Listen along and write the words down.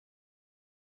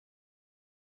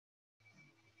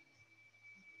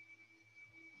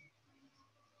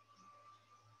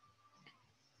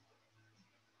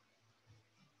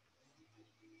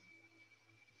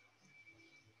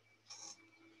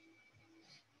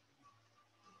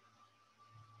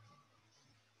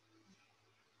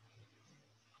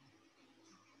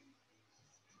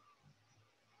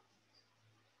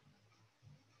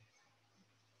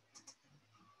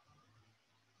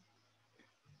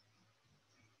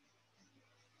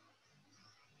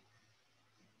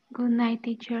Good night,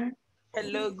 teacher.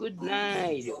 Hello, good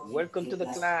night. Welcome to the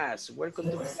class. Welcome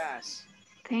to the class.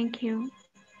 Thank you.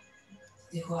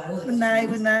 Good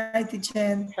night,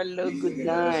 teacher. Hello, good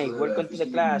night. Welcome to the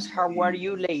class. How are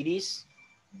you, ladies?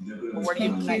 How are you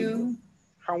Thank tonight? you.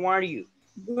 How are you?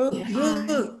 Good,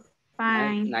 good.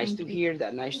 Fine, Nice thank to you. hear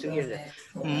that. Nice to hear that.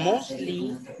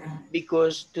 Mostly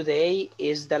because today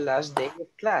is the last day of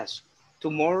class.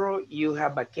 Tomorrow you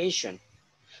have vacation.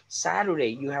 Saturday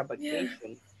you have Yeah.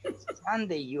 vacation.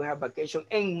 Sunday you have vacation.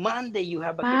 And Monday you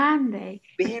have vacation. Monday.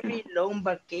 Very long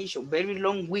vacation, very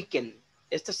long weekend.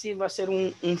 Este sí va a ser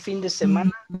un fin de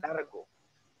semana largo.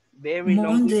 Very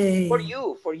long weekend.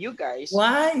 Monday. For you guys.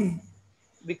 Why?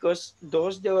 Because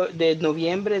 2 de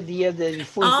noviembre, día de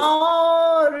difunto.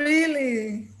 Oh,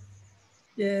 really?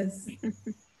 Yes.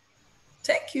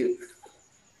 Thank you.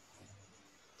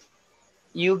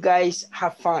 You guys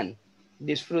have fun.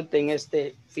 Disfruten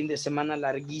este fin de semana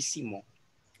larguísimo.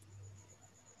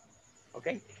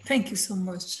 Okay? Thank you so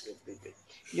much. Good.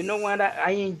 You know what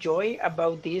I enjoy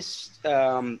about this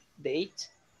date?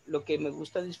 Lo que me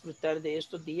gusta disfrutar de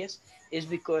estos días is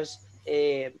because,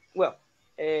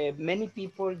 many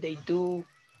people, they do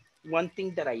one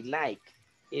thing that I like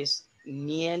is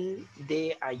miel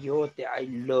de ayote. I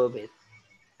love it.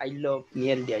 I love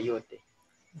miel de ayote.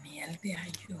 Miel de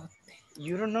ayote.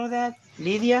 You don't know that,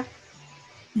 Lidia?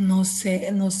 No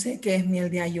sé qué es miel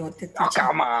de ayote. Oh,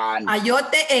 come on.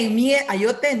 Ayote en miel,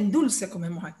 ayote en dulce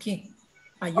comemos aquí.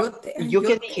 Ayote, ¿Y yo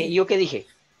qué ayote. dije? ¿Yo qué dije?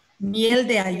 Miel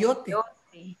de ayote.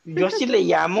 Yo sí le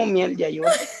llamo miel de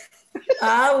ayote.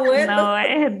 Ah, bueno. No,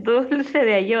 es dulce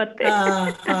de ayote.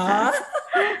 Ajá.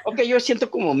 Ok, yo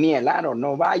siento como miel. I don't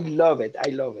know. I love it.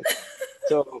 I love it.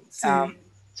 So,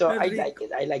 Sí, I like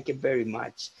it. I like it very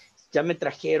much. Ya me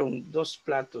trajeron 2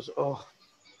 platos. Oh,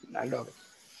 I love it.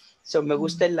 So, me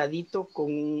gusta el ladito con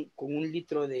un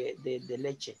litro de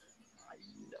leche. I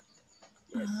love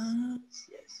it. Yes,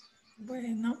 yes.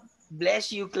 Bueno.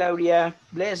 Bless you, Claudia.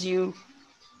 Bless you.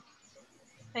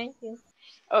 Thank you.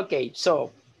 Okay,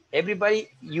 so everybody,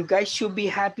 you guys should be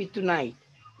happy tonight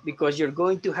because you're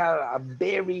going to have a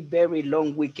very, very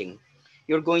long weekend.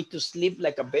 You're going to sleep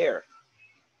like a bear.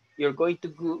 You're going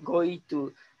to go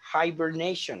into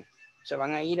hibernation. Se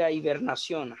van a ir a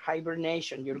hibernación,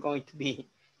 hibernation. You're going to be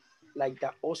like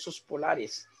the osos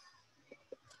polares.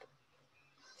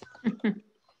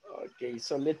 Okay,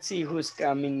 so let's see who's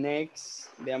coming next.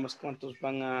 Veamos cuántos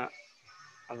van a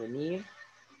venir.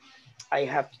 I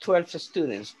have 12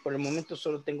 students. Por el momento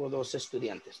solo tengo 12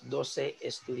 estudiantes. 12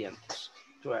 estudiantes.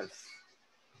 12.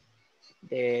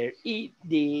 There it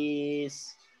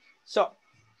is. So,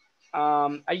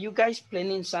 are you guys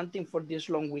planning something for this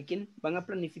long weekend? ¿Van a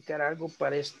planificar algo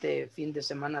para este fin de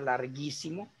semana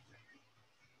larguísimo?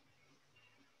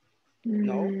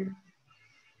 No?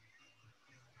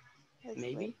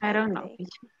 Maybe? I don't know.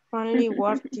 Only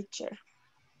work, teacher.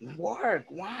 Work,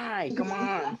 why? Come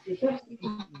on.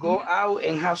 Go out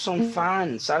and have some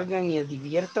fun. Salgan y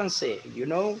diviértanse, you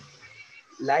know.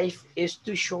 Life is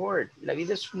too short. La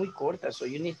vida es muy corta, so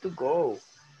you need to go.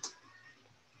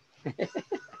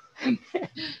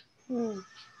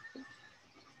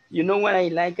 You know what I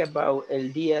like about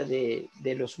el Día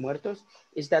de los Muertos?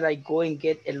 Is that I go and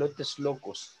get elotes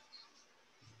locos.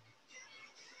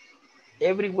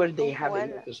 Everywhere they have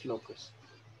elotes locos.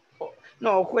 Oh,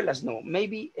 no, hojuelas no.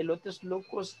 Maybe elotes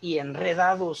locos y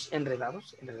enredados.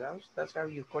 Enredados? That's how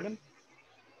you call them?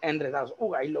 Enredados.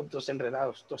 Oh, I love those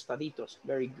enredados. Tostaditos.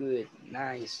 Very good.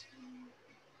 Nice.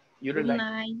 You don't Good like?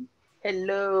 night.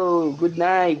 Hello. Good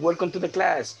night. Welcome to the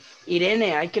class.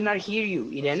 Irene, I cannot hear you.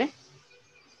 Irene?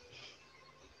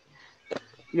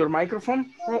 Your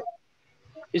microphone?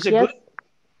 Is it good?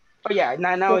 Oh, yeah.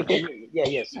 Now I can hear you. Yeah,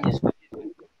 yes. It's good.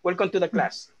 Welcome to the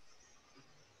class.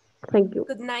 Thank you.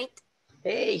 Good night.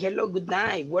 Hey, hello. Good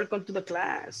night. Welcome to the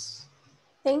class.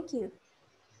 Thank you.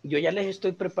 Yo ya les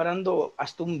estoy preparando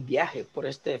hasta un viaje por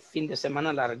este fin de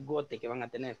semana largote que van a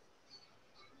tener.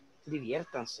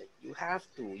 Diviértanse. You have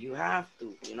to,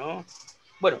 you know.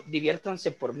 Bueno,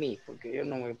 diviértanse por mí, porque yo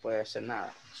no me puedo hacer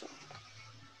nada.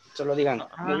 Solo digan,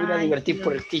 me voy a divertir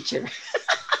por el teacher.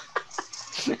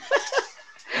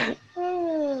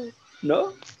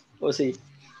 ¿No? ¿O sí?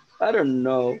 I don't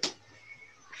know.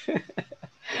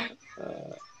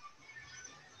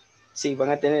 Sí,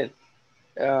 van a tener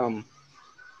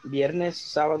viernes,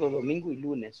 sábado, domingo y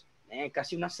lunes.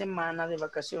 Casi una semana de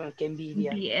vacaciones, qué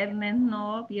envidia. Viernes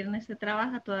no, viernes se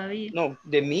trabaja todavía. No,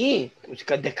 de mí,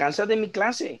 descansa de mi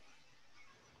clase.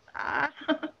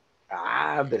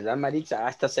 ¿Verdad, Maritza?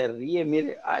 Hasta se ríe,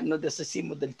 mire. Nos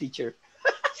deshacimos del teacher.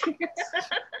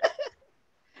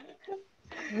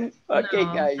 Ok,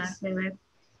 No, guys.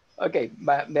 Ok,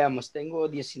 veamos, tengo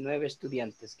 19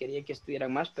 estudiantes. Quería que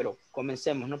estuvieran más, pero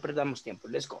comencemos, no perdamos tiempo.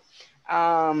 Let's go.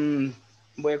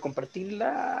 Voy a compartir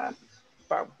la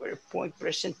PowerPoint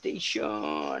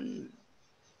presentation.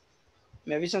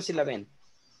 Me avisan si la ven.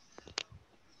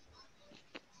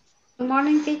 Good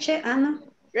morning, teacher Anna.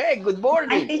 Hey, good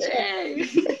morning. Hi, teacher. Hey.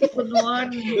 Good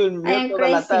morning. I Durmió am toda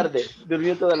la crazy. tarde.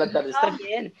 Durmió toda la tarde. Está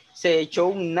bien. Se echó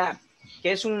un nap.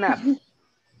 ¿Qué es un nap?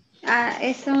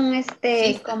 Es un,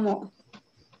 como...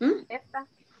 ¿Mm?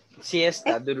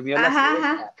 Siesta. Durmió la Ajá,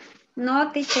 siesta. ajá.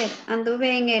 No, teacher,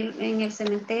 anduve en el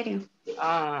cementerio.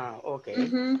 Ah, ok.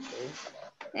 Mhm.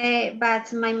 Okay.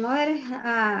 But my mother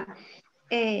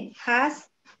has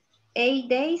 8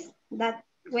 days that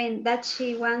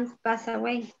she once passed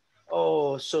away.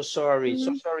 Oh, so sorry.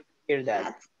 So Mhm. sorry to hear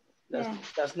that. Yeah.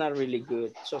 That's not really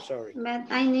good. So sorry. But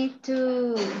I need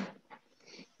to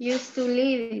used to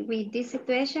live with this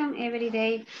situation every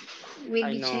day will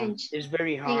I be know. changed. It's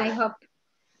very And I hard. hope.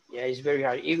 Yeah, it's very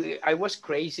hard. I was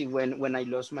crazy when I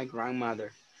lost my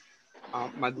grandmother.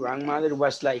 My grandmother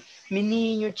was like, mi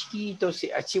niño chiquito.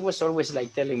 She was always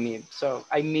like telling me, so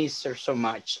I miss her so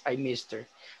much. I missed her.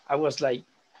 I was like,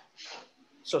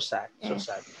 so sad, so Yes.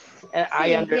 sad.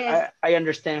 And Yes. I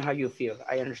understand how you feel.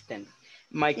 I understand.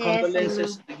 My Yes, I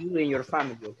condolences know. to you and your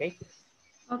family, okay?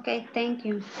 Okay, thank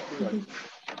you.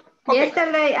 Okay.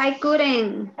 Yesterday I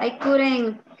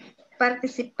couldn't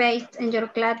participate in your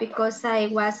class because I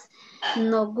was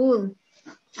no good.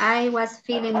 I was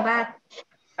feeling bad.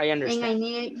 I understand.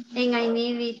 And I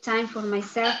needed time for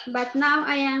myself, but now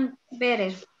I am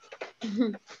better.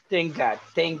 Thank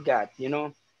God, you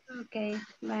know. Okay,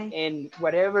 bye. And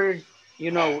whatever,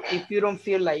 you know, if you don't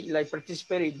feel like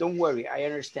participating, don't worry. I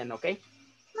understand, okay?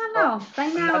 No, right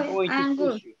I'm now not going I to am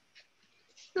push good. you.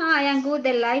 No, I am good.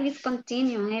 The life is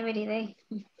continuing every day.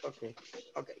 Okay,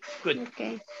 good.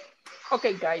 Okay.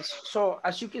 Okay, guys, so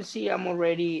as you can see, I'm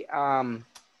already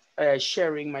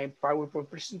sharing my PowerPoint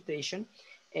presentation.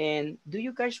 And do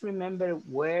you guys remember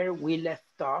where we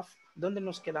left off? ¿Dónde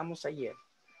nos quedamos ayer?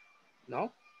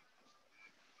 ¿No?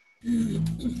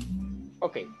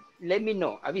 Okay, let me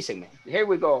know. Avísenme. Here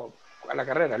we go. A la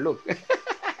carrera, look.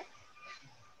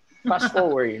 Fast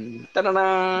forward.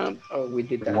 Ta-da-da. Oh, we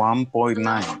did that. 1.9.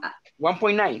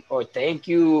 1.9. Oh, thank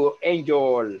you,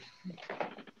 Angel.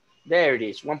 There it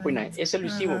is, 1.9. Ese lo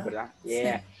hicimos, ¿verdad?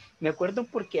 Yeah. Sí. Me acuerdo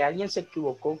porque alguien se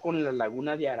equivocó con la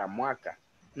laguna de Aramuaca.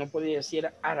 No podía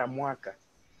decir Aramuaca.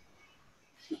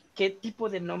 ¿Qué tipo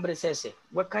de nombre es ese?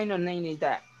 What kind of name is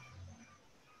that?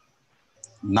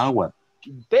 Nahuatl.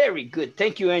 Very good.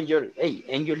 Thank you, Angel. Hey,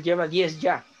 Angel lleva 10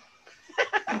 ya.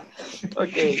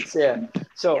 Okay,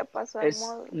 so Ya pasó al es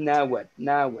módulo.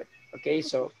 Nahuatl. Okay,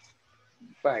 so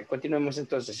continuemos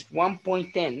entonces.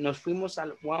 1.10. Nos fuimos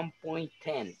al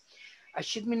 1.10.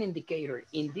 Achievement indicator.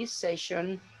 In this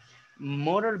session,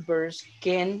 modal verbs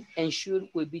can and should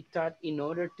will be taught in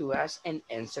order to ask and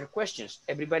answer questions.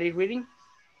 Everybody reading?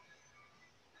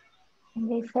 In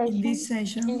this In this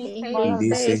session, session, In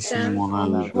this session,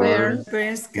 modal word verbs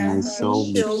verbs can can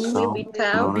should be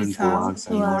taught in order to ask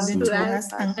in and order answer. to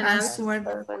ask and answer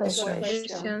questions.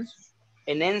 Questions.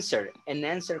 And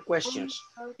answer questions.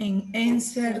 And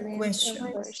answer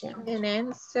questions. And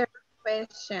answer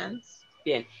questions.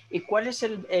 Bien, ¿y cuál es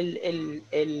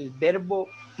el verbo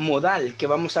modal que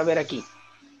vamos a ver aquí?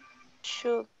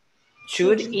 Should.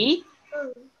 Should y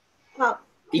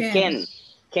Can.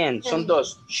 can, son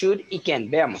dos, should y can,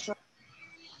 veamos.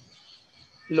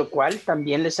 Lo cual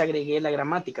también les agregué la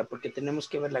gramática porque tenemos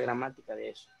que ver la gramática de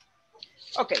eso.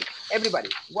 Ok, everybody,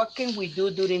 what can we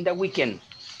do during the weekend?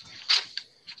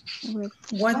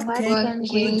 What can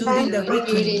we do during the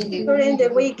weekend? During the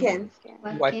weekend.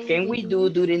 What can we do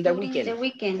during the weekend?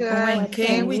 What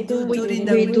can we do during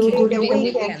the During the weekend?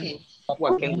 weekend.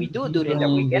 What can we do during the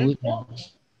weekend?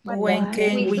 When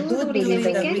can we do during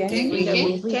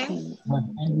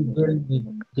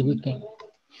the weekend?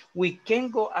 We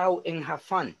can go out and have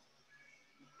fun.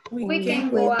 We can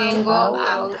go out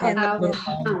and have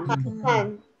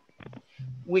fun.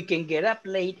 We can get up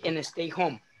late and stay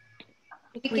home.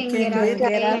 We We can can get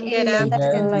up get and up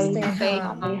stay and stay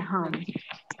home. home.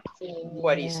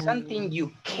 What is something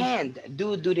you can't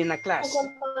do during a class?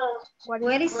 What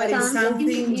is What is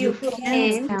something you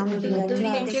can't do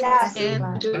during the class?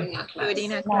 During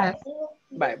a class.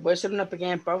 Vale, voy a hacer una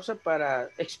pequeña pausa para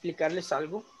explicarles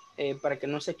algo, para que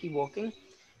no se equivoquen.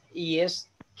 Y es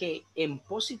que en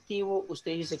positivo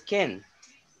usted dice can,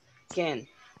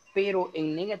 pero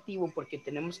en negativo, porque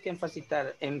tenemos que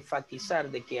enfatizar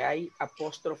de que hay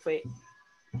apóstrofe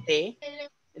T,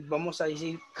 vamos a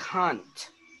decir can't.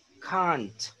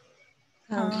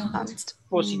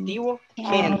 Positivo,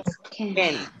 can.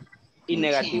 Y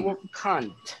negativo,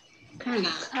 can't. Can't.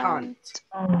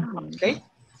 ¿Ok?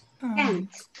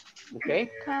 ¿Ok?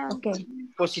 Okay.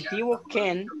 Positivo,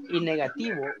 can. Y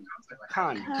negativo,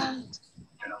 can't.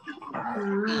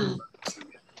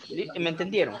 ¿Me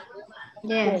entendieron?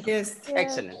 Yes. Yes.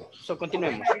 Excellent. So,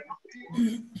 continuemos.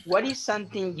 What is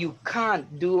something you can't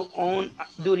do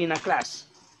during a class?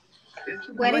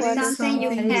 What is something you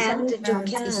can't do?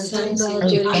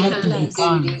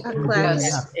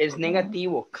 Es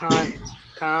negativo, can't.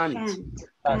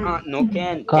 No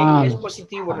can. Can't. Es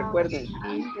positivo, recuerden.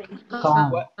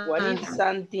 What is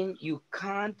something you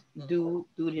can't do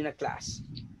during a class?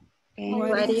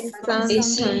 What is something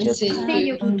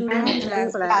you can do in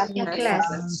class?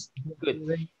 Good.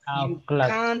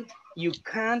 You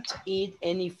can't eat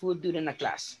any food during a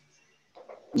class.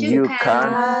 You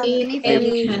can't Eat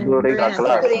any during a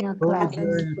class.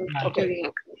 Okay.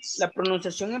 La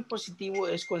pronunciación en positivo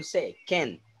es con C,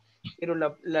 can. Pero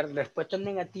la respuesta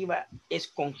negativa es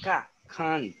con K,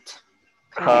 can't.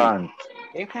 Can't.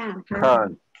 Okay?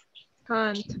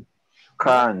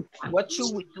 Can't. What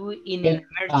should we do in an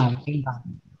emergency?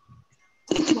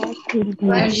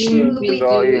 What should we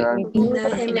do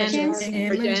in an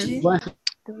Emergency.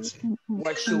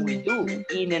 What should we do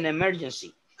in an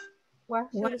emergency? What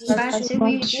should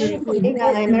we do in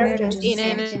an emergency?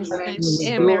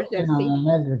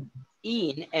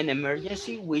 In an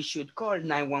emergency, we should call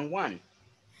 911.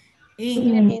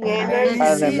 In An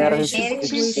emergency.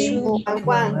 Emergency,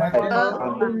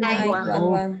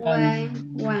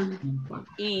 911.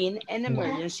 In an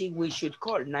emergency, we should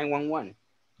call 911.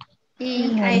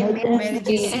 In an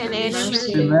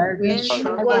emergency, we should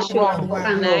call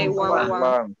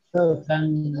 911.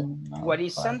 What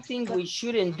is something we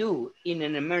shouldn't do in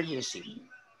an emergency?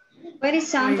 What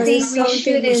is something we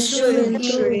shouldn't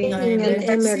do in an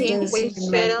emergency? We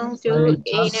shouldn't do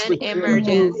in an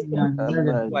emergency.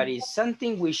 What is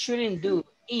something we shouldn't do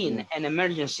in an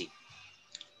emergency?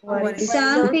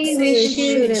 Something we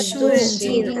shouldn't do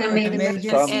in an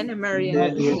emergency. An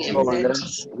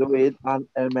emergency. Do it an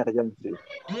emergency.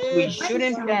 We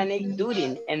shouldn't panic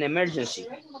during an emergency.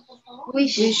 We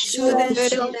shouldn't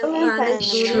panic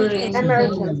during an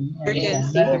emergency.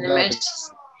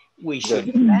 We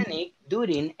should panic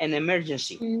during an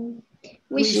emergency.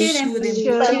 We shouldn't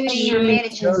panic during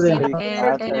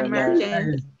an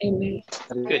emergency.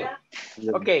 Good.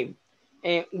 Okay.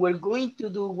 We're going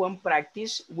to do one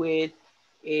practice with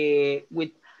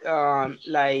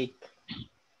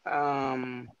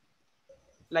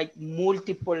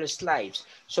multiple slides.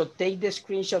 So take the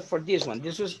screenshot for this one.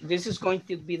 This is going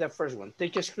to be the first one.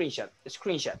 Take a screenshot.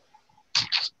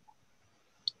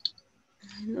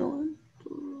 No.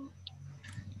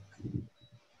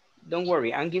 Don't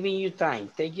worry, I'm giving you time.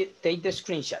 Take the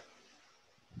screenshot.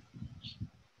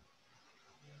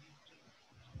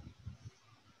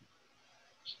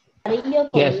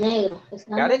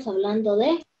 Got it?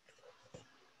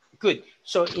 Good.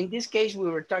 So in this case, we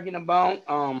were talking about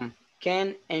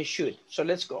can and should. So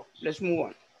let's go. Let's move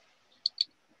on.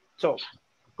 So,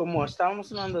 como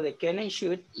estábamos hablando de can and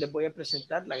should, les voy a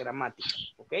presentar la gramática.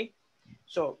 Okay?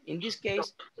 So in this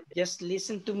case, just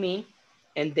listen to me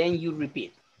and then you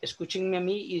repeat. Escúchenme a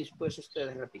mí y después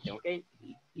ustedes repiten. Okay?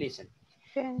 Listen.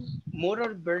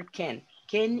 Moral verb can.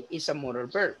 Can is a moral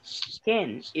verb.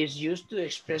 Can is used to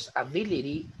express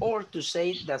ability or to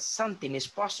say that something is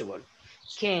possible.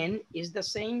 Can is the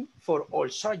same for all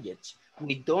subjects.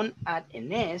 We don't add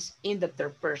an S in the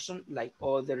third person like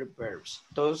other verbs.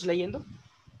 ¿Todos leyendo?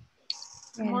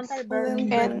 Modal verb.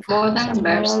 And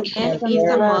is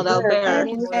a modal verb.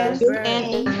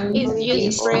 And is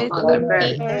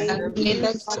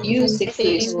used to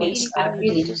express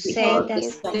ability to say that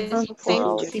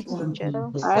all subjects for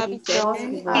subject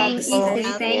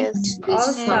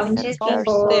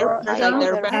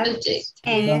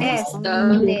and S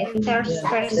in the third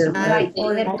person like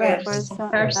other verbs.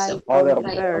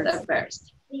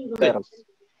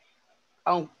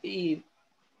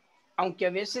 Aunque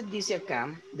a veces dice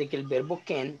acá de que el verbo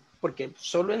can, porque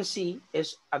solo en sí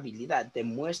es habilidad,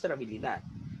 demuestra habilidad,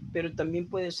 pero también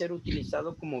puede ser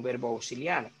utilizado como verbo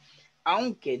auxiliar.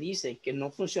 Aunque dice que no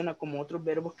funciona como otros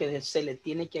verbos que se le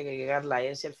tiene que agregar la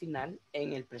S al final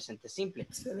en el presente simple.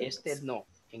 Este no,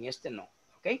 en este no.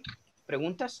 ¿Ok?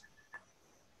 ¿Preguntas?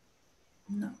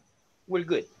 No. We're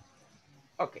good.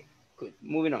 Okay, good.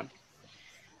 Moving on.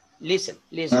 Listen.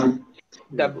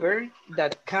 The verb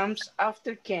that comes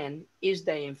after can is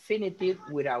the infinitive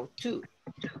without to.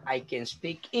 I can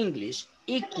speak English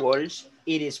equals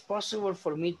it is possible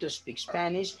for me to speak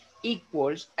Spanish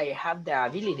equals I have the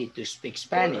ability to speak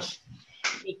Spanish.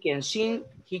 He can swim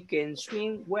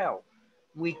well.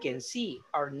 We can see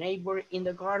our neighbor in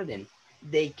the garden.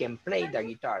 they can play the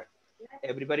guitar.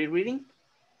 Everybody reading?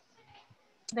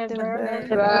 The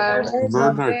verb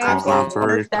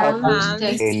covered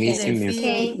Is anything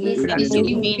infinitive.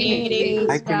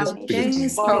 I can speak. Can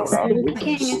speak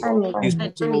Spanish. It's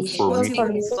possible for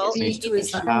me To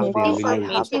to have the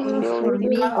ability. for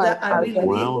me the ability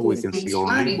Well, we to can speak see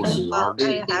our neighbors Spanish. who are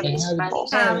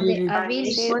Have the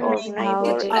ability Our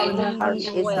neighbor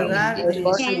estudiar,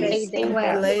 can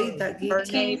well. play the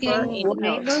guitar.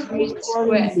 Neighborhood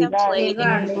the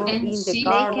garden.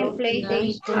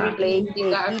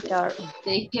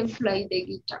 They can play the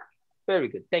guitar. Very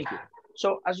good, thank you.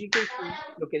 So, as you can see,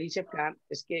 lo que dice acá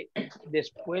es que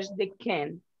después de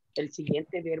can, el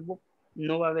siguiente verbo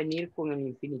no va a venir con el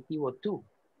infinitivo to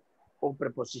o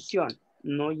preposición,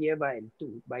 no lleva el to,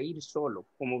 va a ir solo,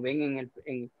 como ven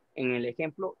en el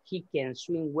ejemplo, he can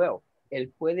swim well, él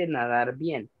puede nadar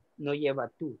bien, no lleva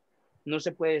to. No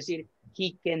se puede decir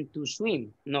he can to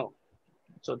swim, no.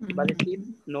 So, va a decir,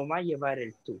 no va a llevar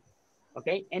el to. ¿Ok?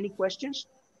 Any questions?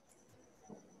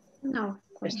 No.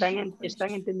 Están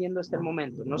entendiendo hasta el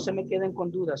momento. No se me queden con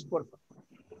dudas, por favor.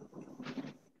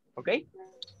 ¿Ok?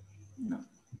 No.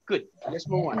 Good. Let's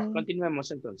move on. Continuemos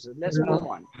entonces. Let's move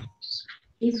on.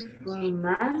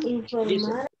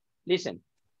 Listen.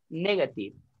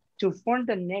 Negative. To form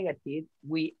the negative,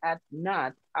 we add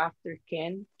not after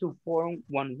can to form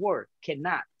one word,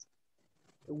 cannot.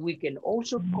 We can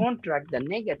also contract the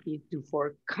negative to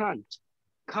form can't.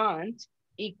 Can't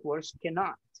equals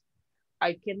cannot.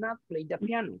 I cannot play the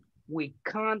piano. We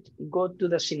can't go to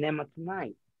the cinema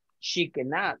tonight. She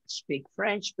cannot speak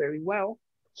French very well.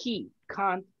 He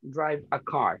can't drive a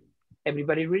car.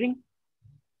 Everybody reading?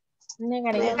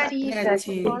 Negative. Or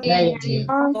the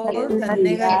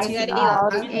negative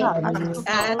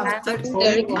after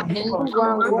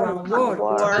one word.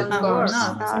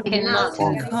 Cannot.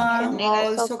 Can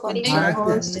also contract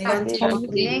the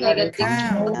negative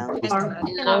can.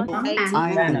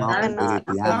 I cannot play the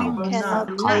piano. Can't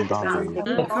play the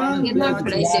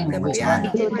piano.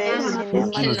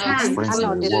 Cannot speak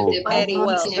very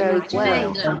well.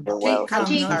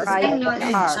 He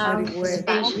cannot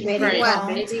Spanish very well.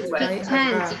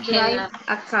 Can't drive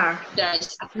a car.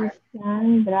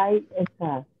 Can drive a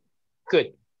car.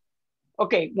 Good.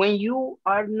 Okay, when you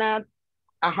are not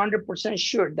 100%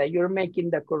 sure that you're making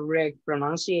the correct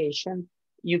pronunciation,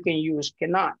 you can use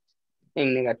cannot.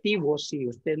 En negativo, si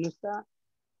usted no está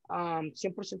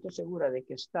 100% segura de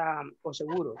que está, o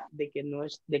seguro de que no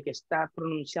es, de que está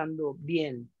pronunciando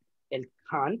bien el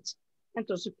can't,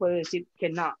 entonces puede decir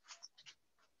cannot,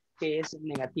 que es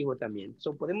negativo también.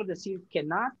 So podemos decir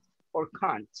cannot or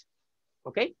can't.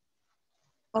 ¿Ok?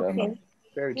 Okay.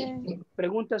 Very good.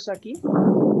 ¿Preguntas aquí?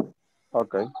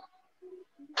 Okay.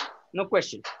 No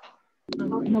question.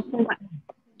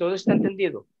 ¿Todo está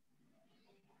entendido?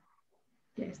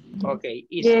 Yes. Okay.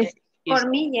 For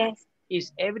me, yes.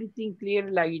 Is everything clear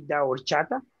like the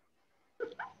horchata?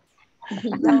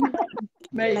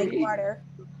 Like water.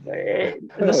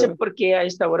 No sé por qué a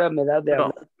esta hora me da de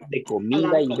hablar de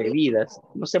comida y bebidas.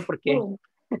 No sé por qué.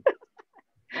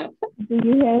 Do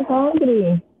you get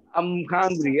hungry? I'm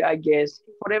hungry, I guess.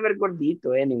 Forever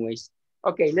gordito, anyways.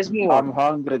 Okay, let's move on. I'm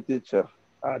hungry, teacher.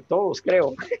 Todos,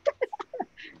 creo.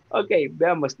 Okay,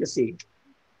 veamos que sí.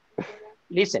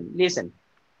 Listen.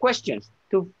 Questions.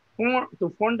 To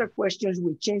form the questions,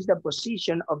 we change the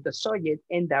position of the subject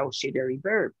and the auxiliary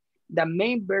verb. The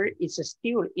main verb is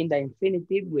still in the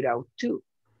infinitive without to.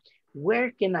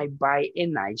 Where can I buy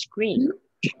an ice cream?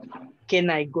 Can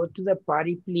I go to the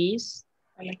party, please?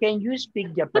 Can you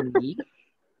speak Japanese?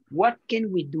 What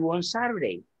can we do on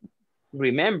Saturday?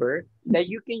 Remember that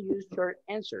you can use short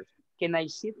answers. Can I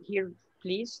sit here,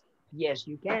 please? Yes,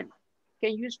 you can.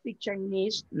 Can you speak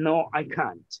Chinese? No, I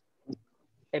can't.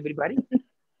 Everybody?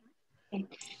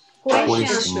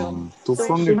 Question. To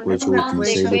form the question, we can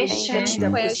say the subject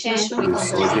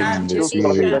and the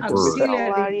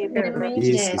auxiliary verb.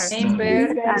 Is main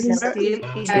verb and still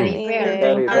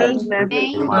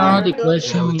Now the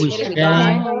question was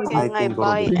I can go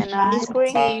to the ice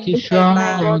cream? teacher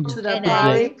go to the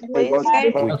party, please. we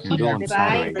can do on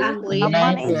Saturday.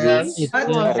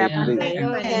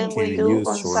 Can we do use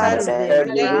on short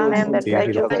Saturday? Remember Can that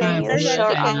you you can use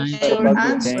short Short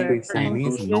answer. speak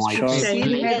Chinese? No, I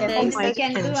can't. I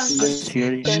can do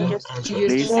Can you speak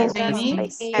Chinese? short answer.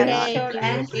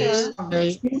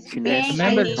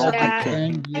 Remember that I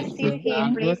can I use sit here,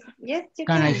 English. please. Yes, you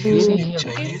Can I can. sit Do here? you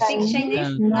speak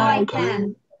Chinese? No, I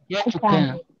can. Yes, you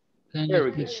can. Can Very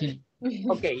you good. speak Chinese?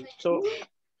 Okay, so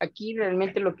aquí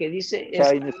realmente lo que dice es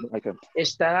Chinese, I can.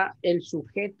 está el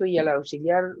sujeto y el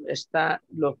auxiliar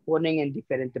los ponen en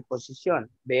diferente posición.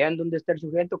 Vean dónde está el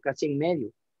sujeto, casi en medio.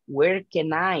 Where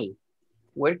can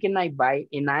I buy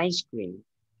an ice cream?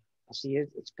 Así es,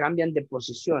 cambian de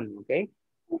posición, ¿ok?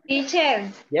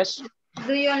 Teacher, Yes.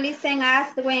 do you listen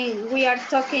us when we are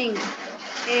talking?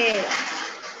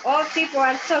 All people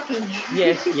are talking.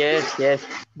 Yes.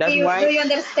 That's why. Do you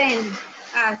understand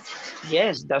us?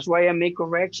 Yes, that's why I make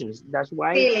corrections. That's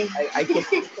why Really? I can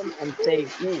listen and say,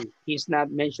 he's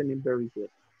not mentioning very good.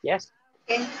 Yes.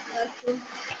 Okay, that's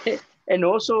good. And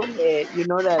also, you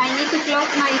know that. I need to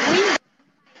close my window.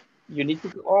 You need to,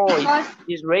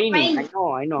 it's raining. Rain.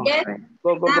 I know. Yes.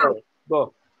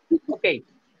 Go. Okay.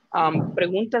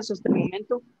 Preguntas hasta el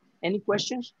momento? Any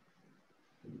questions?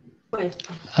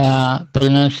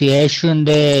 Pronunciation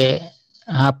de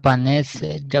Japanese,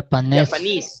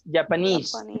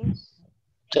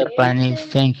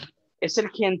 thank you. Es el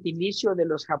gentilicio de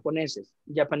los japoneses,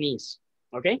 Japanese,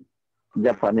 ¿ok?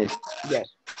 Japanese.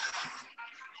 Yes.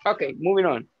 Ok, moving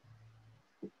on.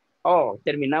 Oh,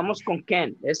 terminamos con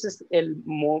can. Ese es el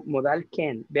modal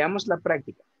can. Veamos la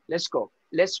práctica. Let's go.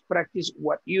 Let's practice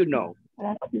what you know.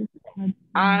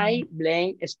 I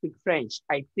speak French.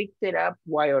 I picked it up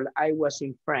while I was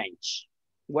in French.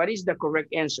 What is the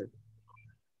correct answer?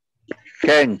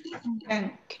 Can.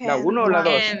 ¿La uno o la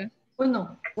dos?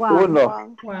 Uno.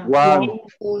 One.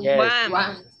 Yes.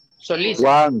 One. So listen,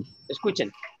 One.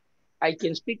 escuchen. I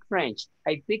can speak French.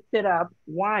 I picked it up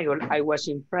while I was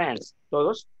in France.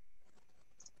 ¿Todos?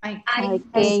 I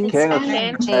Can. can. I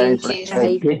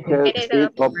picked it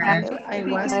up. I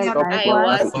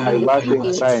was I was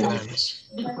in French.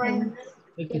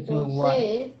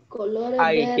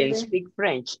 I can speak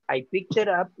French. I picked it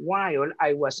up while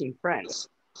I was in France.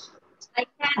 I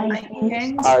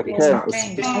can. I can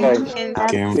speak French.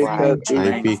 Can French,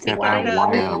 I pick it up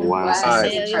while I was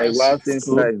in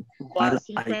French.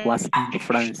 I was in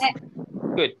France.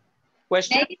 Good.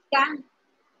 Question? Maybe can.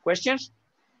 Questions?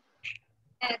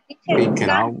 Teacher, pick it can.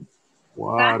 up.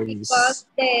 What Because is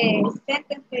the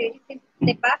sentence is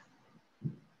the past.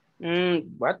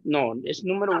 What? No, es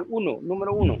número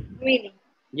uno. Really?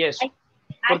 Yes. I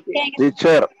Porque, can.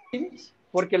 Teacher.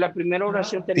 porque la primera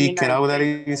oración pick it termina. up? That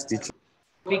is teacher.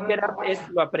 Pick it up es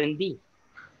lo aprendí.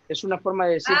 Es una forma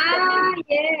de decir.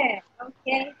 Yeah.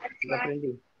 Okay. That's Lo right.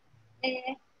 aprendí.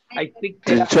 Yeah. I picked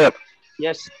it up. Teacher.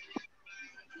 Yes.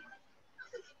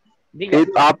 Diga. It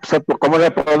up, ¿cómo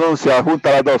se pronuncia?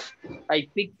 Junta las dos. I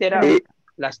picked it up. It.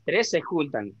 Las tres se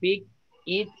juntan. Pick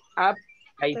it up.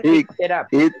 I Pick picked it up.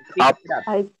 it up.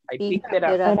 I picked it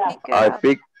up. I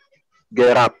pick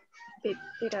get up. Pick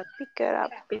it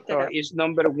up. So it's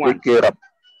number one. Pick it up.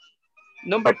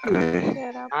 Number two.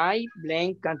 Okay. I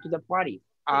come to the party.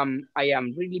 I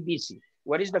am really busy.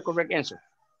 What is the correct answer?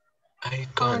 I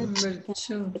can't. Number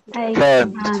two.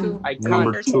 Can. I can't.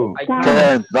 Number two. I can't.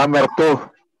 Can. Number two.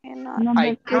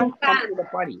 I can't come to the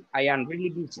party. I am really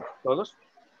busy. ¿Todos?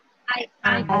 I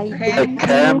I can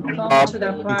come to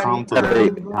the Come to party.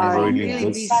 the I'm really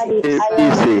busy.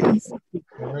 Easy.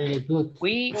 Really good.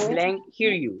 We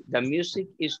hear you. The music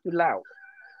is too loud.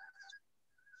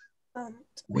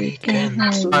 We can.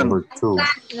 Number two.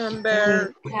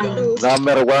 Number We can.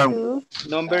 Number one.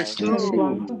 Number two.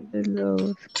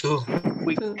 Two.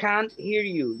 We can't hear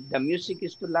you. The music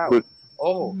is too loud. Good.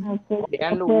 Oh,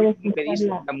 vean lo último que dice.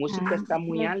 La música está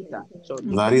muy alta. So,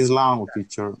 That is loud,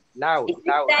 teacher. loud. It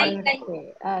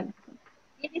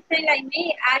is like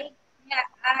me. I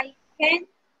can't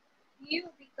you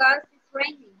because it's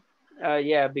raining.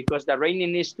 Yeah, because the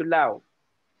raining is too loud.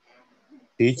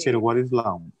 Teacher, what is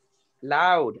loud?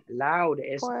 Loud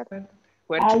es fuerte.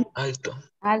 Alto.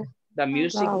 The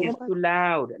music is too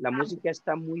loud. La música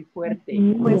está muy fuerte.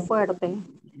 muy fuerte.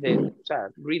 O sea,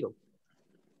 ruido.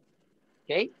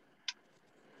 Okay.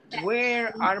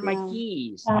 Where are my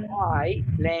keys? I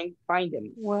find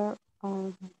them. Where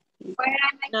are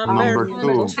Number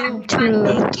two.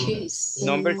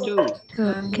 Number two.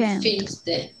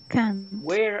 Can.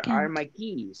 Where are my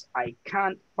keys? I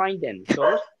can't find them.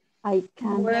 So, I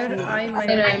can. Where are my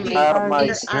Where are my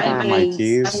Where are my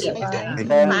keys?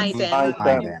 I can't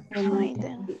find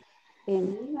them.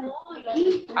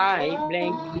 I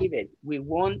give it. We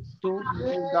want $2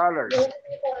 million.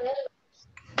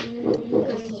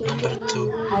 Number two.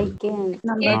 I can.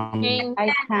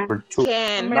 Number two.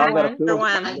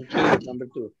 Number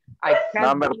two. I can't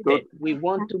Number believe two. it. We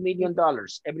want $2 million.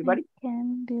 Everybody?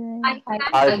 Can do I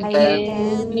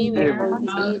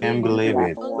Can't believe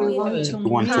it. We want to We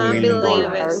want meet. $2 million.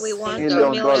 We want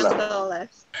 $2 million.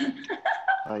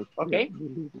 Ok.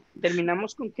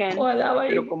 Terminamos con can.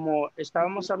 Pero como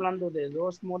estábamos hablando de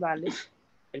dos modales,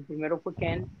 el primero fue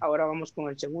can, ahora vamos con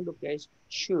el segundo que es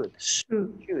should. Should.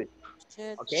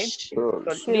 Ok. So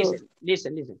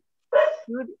listen.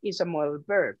 Should is a modal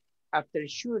verb. After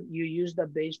should, you use the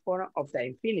base form of the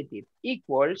infinitive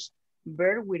equals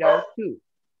verb without to.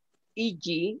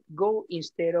 E.g., go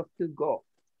instead of to go.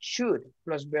 Should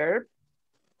plus verb,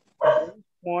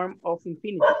 form of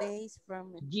infinitive.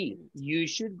 G, you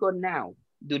should go now.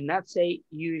 Do not say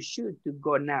you should to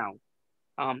go now.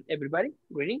 Everybody,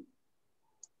 ready?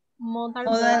 Modal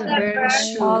verb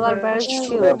should. Modal verb should.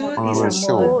 Should is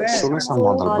a modal verb. Should is a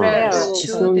modal verb.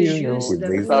 Should is used With the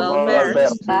base modal verb.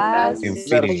 verb. Past.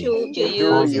 infinitive. Should you You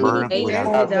use Verb the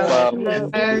without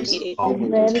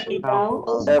Without infinitive?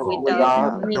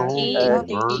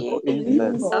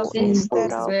 without verb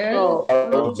instead verb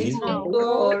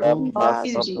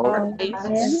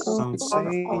Some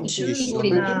say you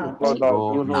should now.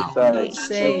 go now.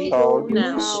 Say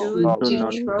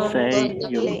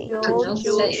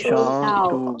Should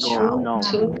Now.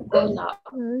 should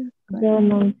Do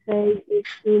not say you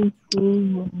should go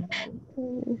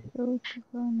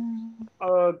now.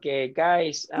 Okay,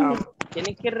 guys,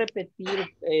 tienen que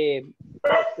repetir,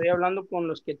 estoy hablando con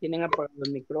los que tienen apagado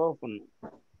el micrófono. O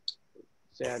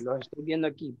sea, los estoy viendo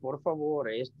aquí, por favor,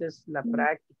 esta es la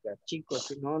práctica, chicos,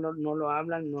 si no lo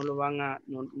hablan, no lo van a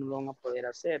poder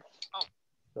hacer.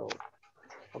 So,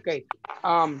 okay,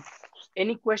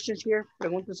 any questions here?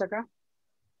 ¿Preguntas acá?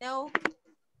 No.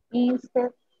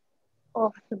 Instead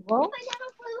of to go.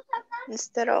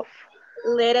 Instead of.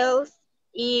 Little,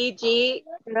 e.g.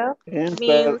 instead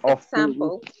means of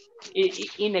example.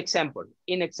 In example.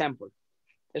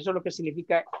 Eso es lo que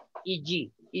significa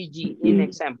e.g. In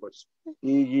examples.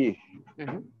 e.g.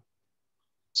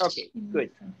 Okay, good.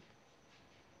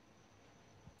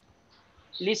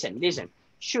 Listen.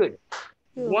 Should.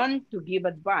 Want to give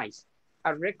advice,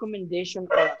 a recommendation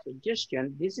or a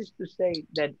suggestion. This is to say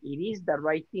that it is the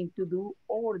right thing to do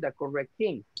or the correct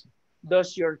thing.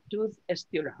 Does your tooth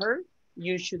still hurt?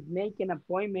 You should make an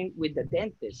appointment with the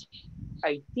dentist.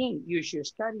 I think you should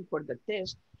study for the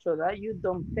test so that you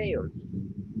don't fail.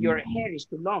 Your hair is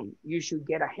too long. You should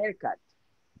get a haircut.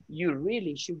 You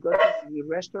really should go to the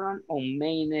restaurant on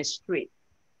Main Street.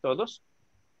 ¿Todos?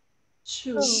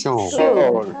 Sure.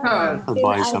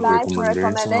 Advice and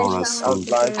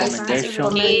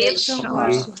recommendation or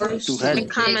a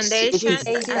Recommendation and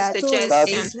suggestion. To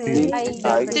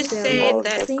say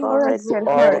that the correct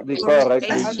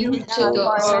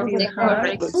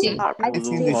thing. I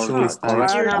think it should start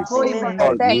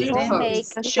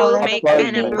should make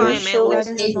an appointment with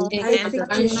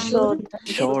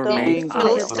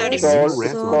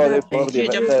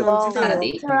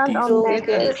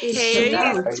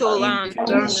too long.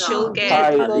 Should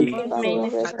get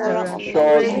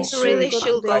really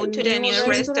should go to the new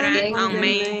restaurant on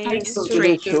Main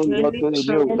Street. Should go to the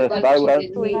new restaurant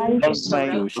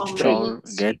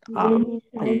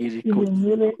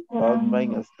on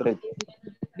Main Street.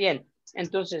 Bien,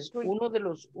 entonces uno de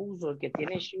los usos que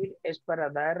tiene should es para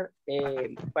dar,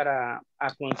 para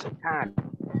aconsejar,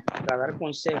 para dar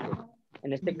consejos.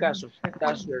 En este caso,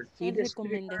 does your teeth still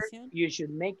hurt? You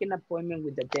should make an appointment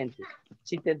with the dentist.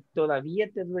 Si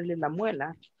todavía te duele la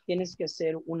muela, tienes que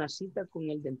hacer una cita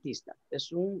con el dentista.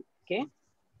 Es un, ¿qué?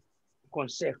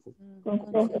 Consejo.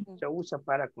 Se usa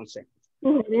para consejos.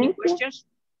 Any questions?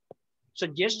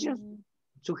 Suggestions?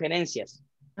 Sugerencias.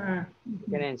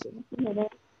 Sugerencias.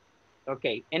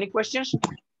 Okay, any questions?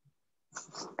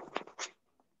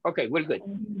 Okay, we're good.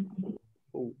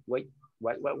 Oh, wait,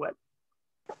 what?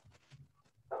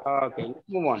 Okay, let's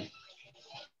move on.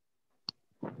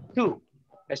 Two.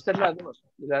 Esta es la dos.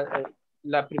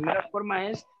 La primera forma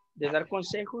es de dar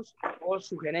consejos o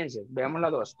sugerencias. Veamos la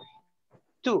dos.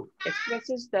 Two.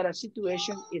 Expresses that a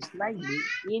situation is likely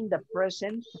in the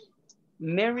present.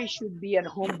 Mary should be at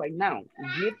home by now.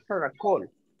 Give her a call.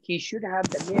 He should have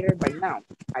the letter by now.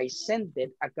 I sent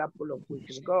it a couple of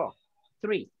weeks ago.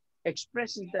 Three.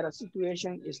 Expresses that a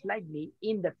situation is likely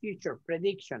in the future.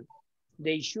 Prediction.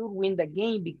 They should win the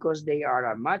game because they are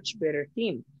a much better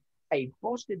team. I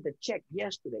posted the check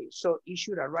yesterday, so it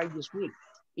should arrive this week.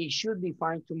 It should be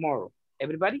fine tomorrow.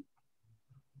 Everybody?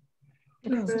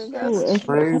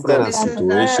 Express that a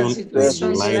situation is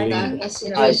likely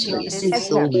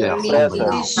should be a home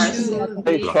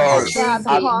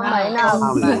by now.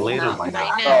 Have the letter by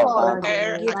now.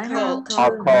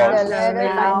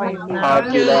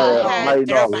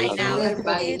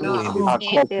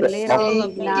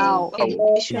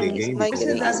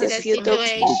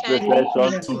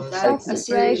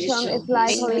 Situation is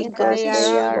likely because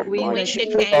they are winning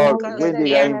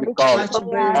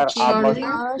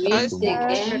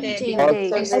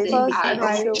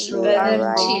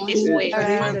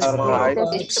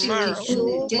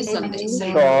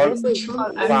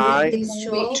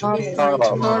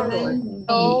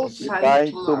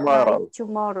By tomorrow.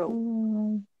 Tomorrow.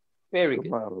 Very good.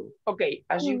 Tomorrow. Okay,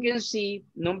 as you can see,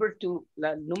 número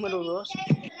 2,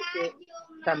 que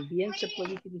también se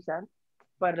puede utilizar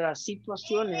para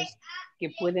situaciones que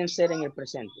pueden ser en el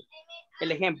presente.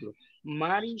 El ejemplo,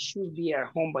 Mary should be at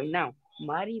home by now.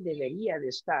 Mary debería de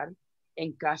estar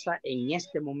en casa en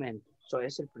este momento. Eso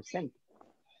es el presente.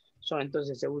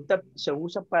 Entonces se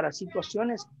usa para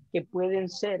situaciones que pueden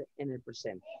ser en el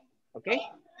presente. ¿Ok?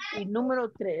 Y número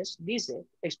 3 dice,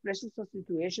 expresses a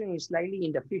situation is likely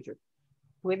in the future.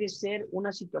 Puede ser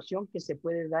una situación que se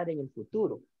puede dar en el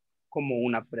futuro, como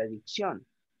una predicción.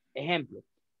 Ejemplo,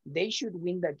 they should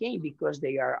win the game because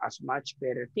they are a much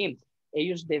better team.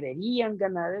 Ellos deberían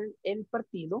ganar el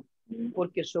partido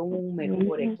porque son un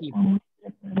mejor equipo.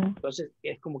 Entonces,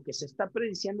 es como que se está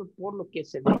prediciendo por lo que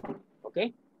se ve. ¿Ok?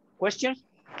 Questions?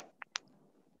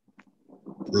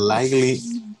 Likely.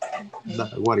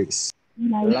 What is?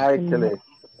 Likely.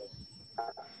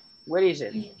 Where is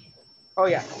it? Oh,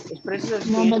 yeah. Expresses a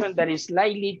situation that is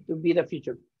likely to be the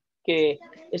future. Que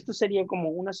esto sería como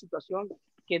una situación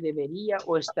que debería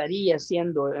o estaría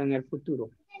siendo en el futuro.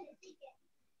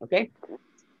 ¿Ok?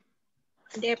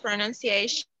 The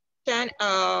pronunciation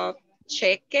of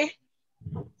cheque.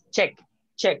 Check,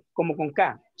 como con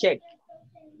K, check.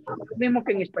 Lo mismo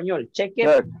que en español, cheque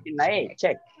en la E,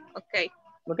 check.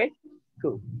 Ok,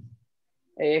 cool.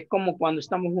 Es como cuando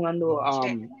estamos jugando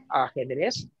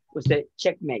ajedrez, usted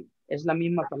checkmate, es la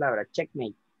misma palabra,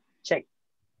 checkmate, check.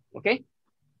 Ok.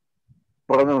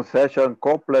 Pronunciation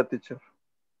complete, teacher.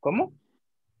 ¿Cómo?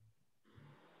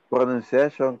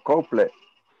 Pronunciation complete.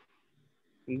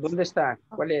 ¿Dónde está?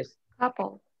 ¿Cuál es?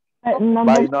 Couple.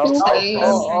 By now.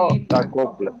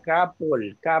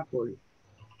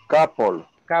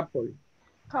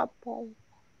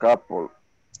 Couple.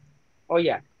 Oh,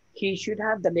 yeah. He should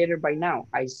have the letter by now.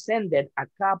 I sent it a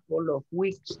couple of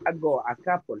weeks ago. A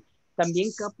couple.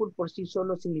 También couple por sí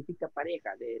solo significa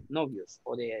pareja de novios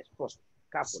o de esposos.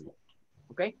 Couple.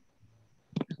 Okay?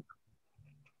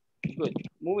 Good.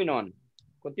 Moving on.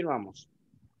 Continuamos.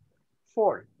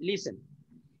 4. Listen.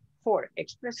 4.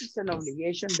 Expresses an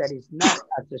obligation that is not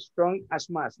as strong as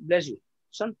must. Bless you.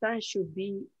 Sometimes should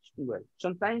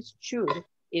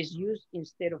is used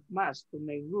instead of must to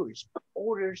make rules,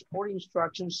 orders, or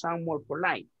instructions sound more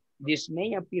polite. This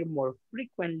may appear more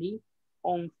frequently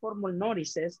on formal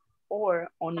notices or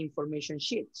on information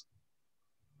sheets.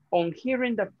 On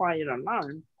hearing the fire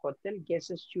alarm, hotel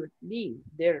guests should leave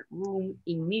their room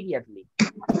immediately.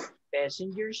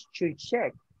 Passengers should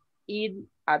check in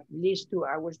at least 2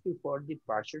 hours before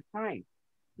departure time.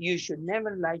 You should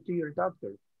never lie to your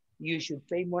doctor. You should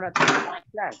pay more attention to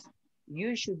class.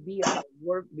 You should be at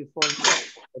work before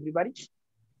lunch. Everybody?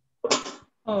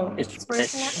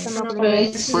 Express an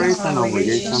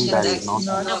obligation that is not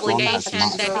strong as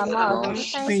must.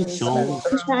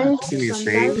 Sometimes is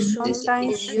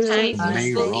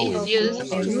used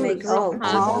to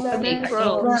make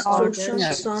rules.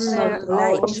 Instructions sound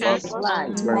more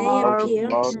polite. May appear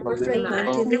more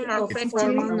frequently of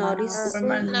formal notice.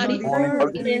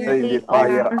 The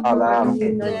fire alarm.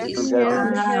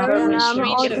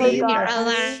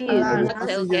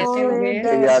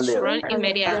 Run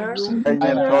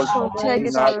immediately.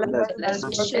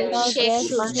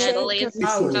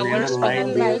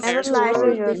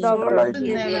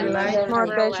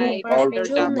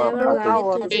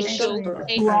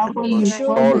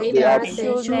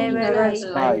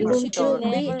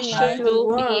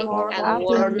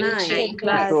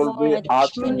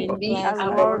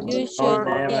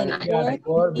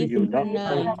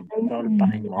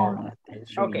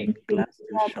 Okay.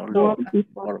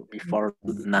 Before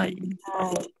 9.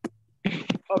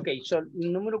 Ok, so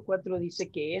el número 4 dice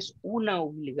que es una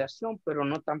obligación, pero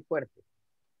no tan fuerte.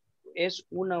 Es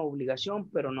una obligación,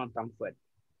 pero no tan fuerte.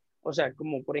 O sea,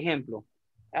 como por ejemplo,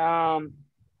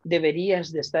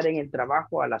 deberías de estar en el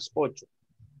trabajo a las 8.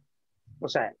 O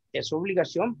sea, es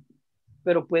obligación,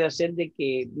 pero puede ser de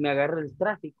que me agarre el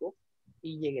tráfico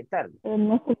y llegue tarde.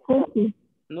 No se cumple.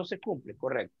 No se cumple,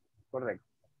 correcto, correcto.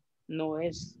 No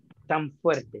es tan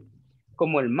fuerte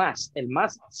como el más. El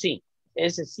más, sí.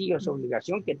 Ese sí es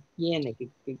obligación que tiene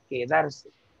que darse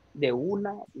de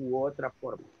una u otra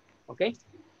forma. ¿Ok?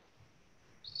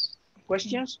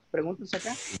 Questions? ¿Preguntas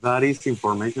acá? That is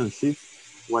information sheet.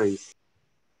 What is?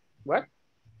 What?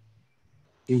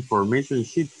 Information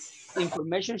sheets.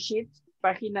 Information sheets,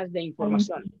 páginas de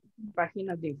información.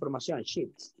 Páginas de información,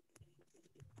 sheets.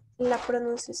 La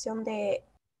pronunciación de...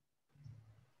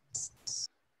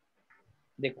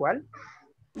 ¿De cuál?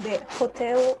 De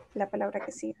hotel, la palabra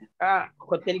que sigue.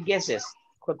 Hotel guesses.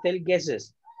 Hotel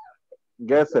guesses.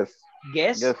 Guesses.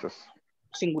 Guess. Guesses.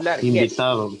 Singular.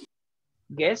 Invitado. Guess.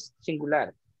 Guest,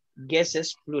 singular.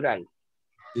 Guests, plural.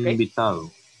 Okay.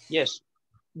 Invitado. Yes.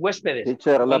 Huéspedes.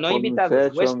 Teacher, la No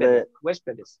invitados, huéspedes.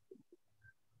 Huéspedes.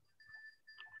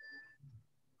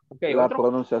 Okay, la ¿otro?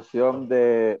 pronunciación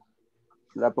de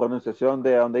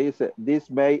donde dice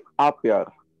this may appear.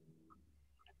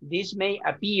 This may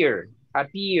appear.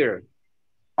 Appear.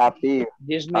 Appear.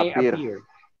 This may appear.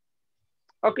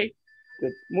 Okay,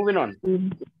 good. Moving on.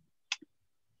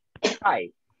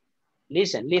 5.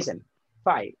 Listen.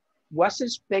 5. Was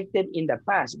expected in the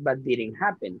past but didn't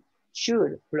happen.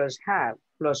 Should plus have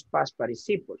plus past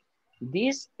participle.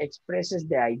 This expresses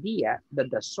the idea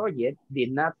that the subject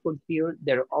did not fulfill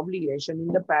their obligation in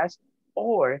the past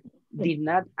or did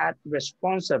not act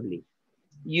responsibly.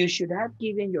 You should have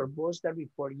given your boss the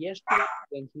report yesterday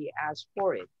when he asked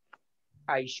for it.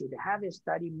 I should have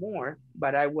studied more,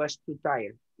 but I was too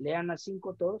tired. Lean las 5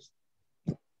 todos.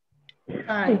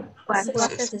 Was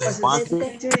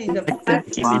expected in the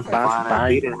past plus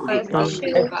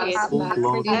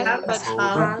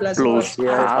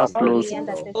have plus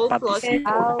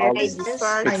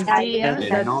idea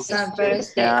that the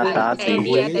subject their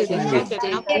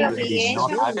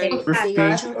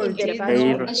obligation in the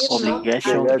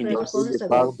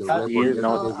did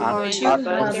not act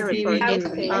was given your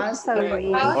past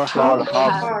or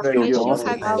have your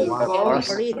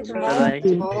boss yesterday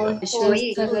should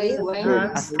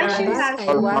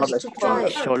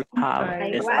have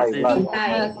studied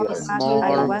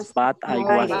more, but I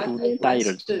was too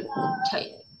tired.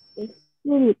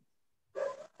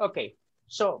 Okay,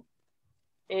 so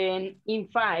in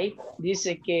 5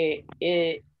 dice que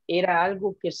era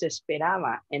algo que se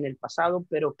esperaba en el pasado,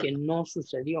 pero que no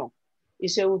sucedió. Y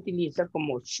se utiliza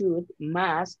como should,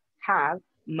 más, have,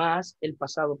 más el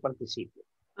pasado participio.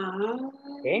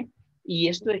 ¿Okay? Y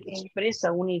esto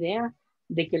expresa una idea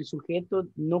de que el sujeto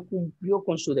no cumplió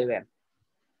con su deber.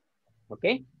 ¿Ok?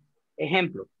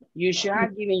 Ejemplo, you should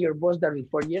have given your boss the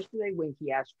report yesterday when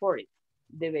he asked for it.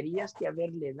 Deberías de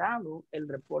haberle dado el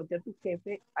reporte a tu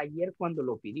jefe ayer cuando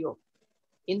lo pidió,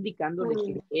 indicándole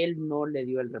que él no le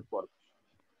dio el reporte.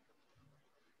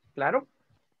 ¿Claro?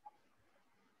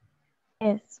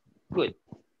 Yes. Good.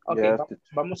 Ok, Yes.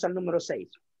 Vamos al número 6.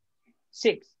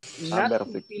 6. Not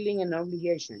fulfilling an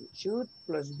obligation. Should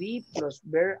plus be plus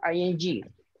verb ing.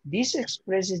 This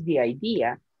expresses the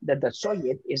idea that the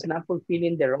subject is not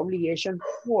fulfilling their obligation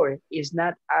or is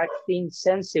not acting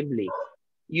sensibly.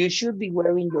 You should be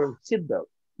wearing your seatbelt.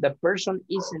 The person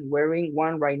isn't wearing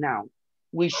one right now.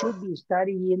 We should be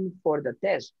studying for the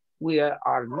test. We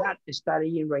are not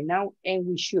studying right now, and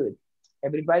we should.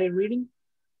 Everybody reading?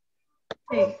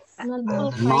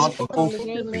 Not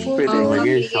fulfilling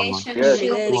obligation.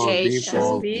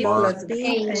 Should be plus be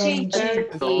ing.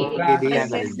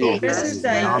 This is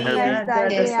the idea that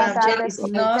the subject is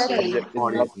not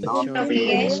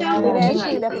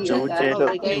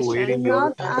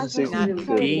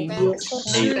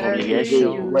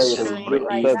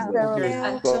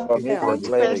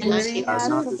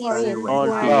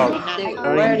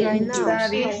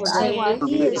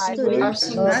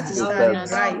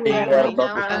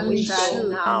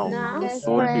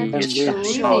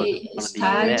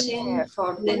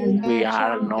we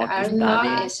are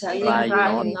not studying right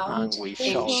now and we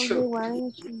should.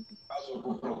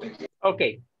 Ok,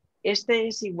 este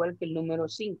es igual que el número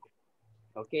 5.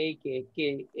 Ok, que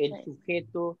el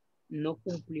sujeto no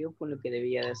cumplió con lo que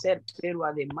debía de hacer, pero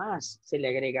además se le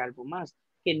agrega algo más,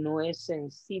 que no es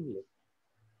sensible.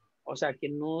 O sea, que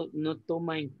no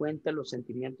toma en cuenta los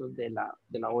sentimientos de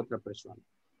la otra persona.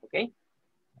 Ok,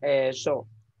 eso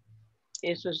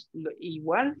es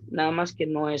igual, nada más que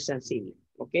no es sensible.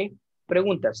 Ok,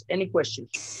 preguntas, any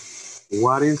questions?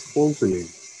 What is fulfilling?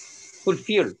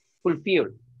 Fulfill.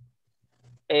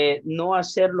 No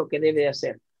hacer lo que debe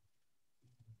hacer.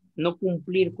 No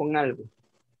cumplir con algo.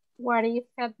 What is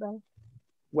headbell?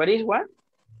 What is what?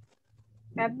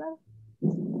 Headbell?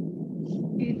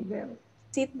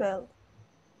 Seatbelt.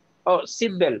 Oh,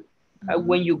 seatbelt.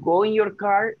 When you go in your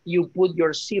car, you put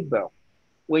your seatbelt.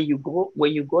 When you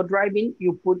go driving,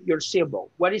 you put your seatbelt.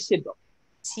 What is seatbelt?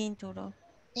 Cinturón.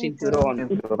 Cinturón.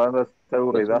 Cinturón de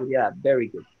seguridad. Yeah, very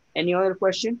good. Any other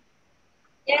question?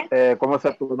 ¿Cómo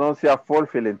se pronuncia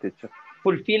fulfilling, teacher?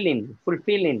 Fulfilling.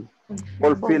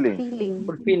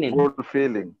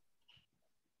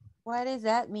 What does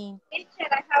that mean? Teacher,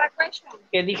 I have a question.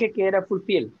 Que dije que era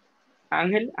fulfill.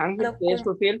 Ángel, ¿qué es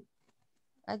fulfill?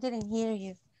 I didn't hear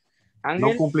you. Ángel.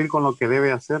 No cumplir con lo que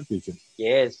debe hacer, teacher.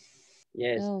 Yes.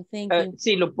 Oh, thank you.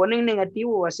 Si lo ponen en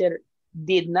negativo va a ser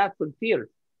did not fulfill.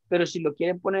 Pero si lo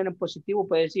quieren poner en positivo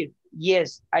puede decir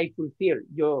yes, I fulfill.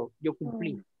 Yo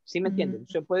cumplí. ¿Sí me entienden?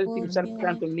 Se puede utilizar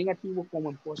tanto en negativo como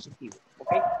en positivo. ¿Ok?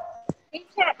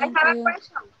 Teacher, I have a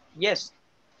question. Yes.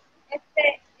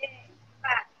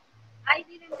 I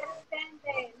didn't understand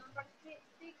the number six,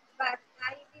 but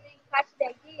I didn't catch the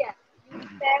idea. You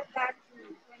said that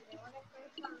when the other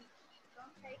person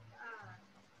don't take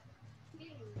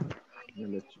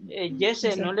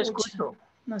Jesse, no le escucho.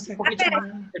 No sé. Un poquito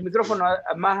más. El micrófono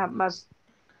más.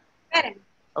 Esperen.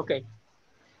 Ok.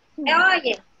 ¿Me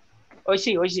oye? Hoy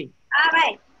sí, hoy sí.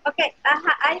 Right. Okay.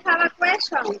 I have a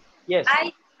question. Yes.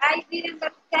 I didn't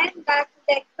understand that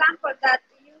the example that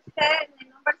you said in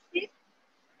number six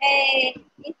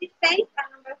is the same as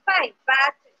number five,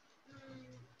 but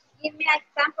give me an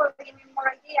example, give me more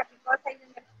idea because I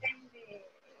didn't understand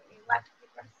what the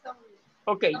person.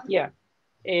 Okay, yeah.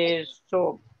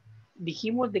 So,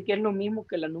 dijimos de que es lo mismo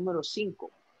que la número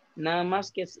 5. Nada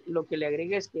más que lo que le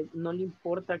agrega es que no le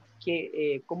importa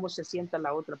que, cómo se sienta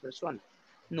la otra persona.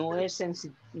 No es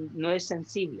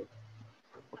sensible.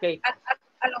 ¿Ok?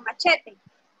 A los machetes.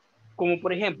 Como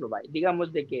por ejemplo,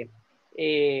 digamos de que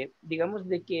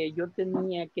yo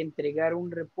tenía que entregar un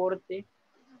reporte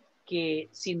que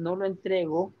si no lo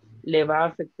entrego le va a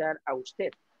afectar a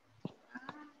usted.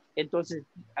 Entonces,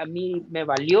 a mí me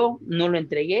valió, no lo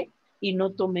entregué y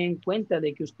no tomé en cuenta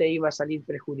de que usted iba a salir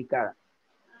perjudicada.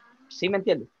 ¿Sí me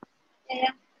entiende?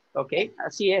 Ok,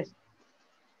 así es.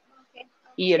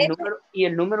 Y el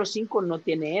número 5 no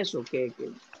tiene eso,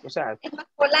 o sea. Es más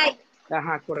polite.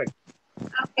 Ajá, correcto.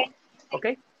 Okay. Ok.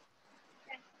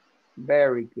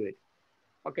 Very good.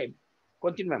 Ok,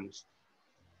 continuemos.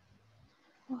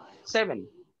 7.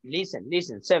 Listen,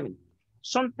 7.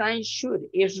 Sometimes should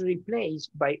is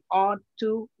replaced by ought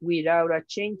to without a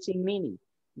change in meaning.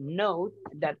 Note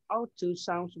that ought to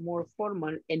sounds more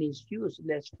formal and is used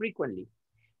less frequently.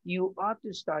 You ought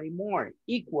to study more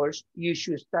equals you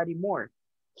should study more.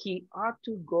 He ought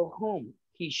to go home.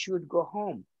 He should go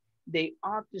home. They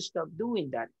ought to stop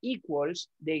doing that equals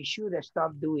they should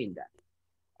stop doing that.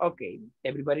 Okay,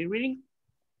 everybody reading?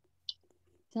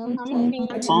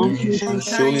 Sometimes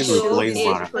should is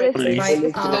replaced by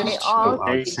ought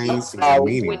to change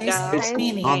the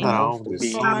meaning. Not that all the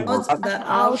same. Not that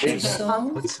all the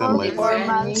song It's a less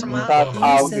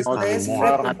uses less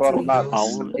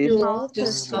frequently. You ought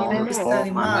to study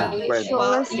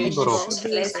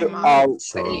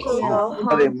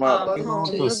more.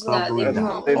 To stop doing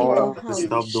that. To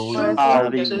stop doing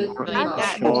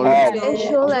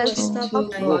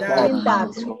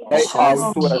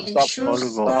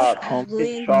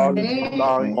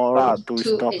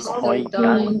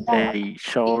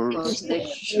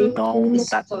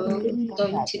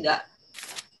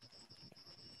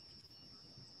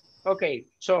Okay,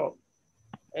 so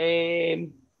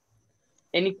any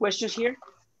questions here?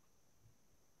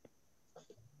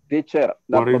 Teacher,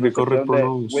 what is the correct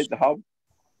pronounce?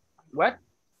 What?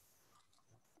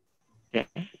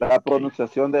 La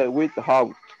pronunciación de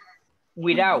without.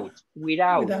 Without.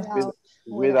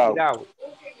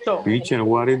 So, teacher,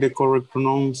 what is the correct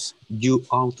pronounce? You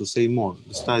ought to say more,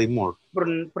 study more.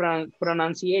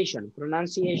 Pronunciation.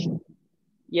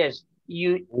 Yes,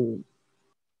 you.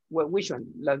 Which one?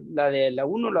 La de la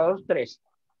 1, la 2, 3.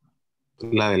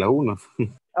 La de la 1.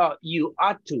 Oh, you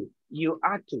ought to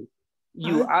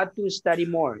study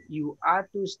more. You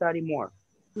ought to study more.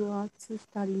 You ought to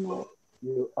study more.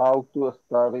 You ought to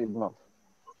study more.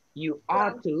 You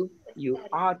ought to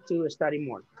study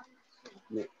more.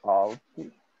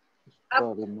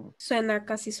 Suena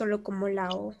casi solo como la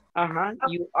O. Ajá,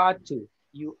 you ought to.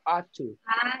 Yes.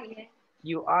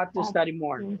 You ought to study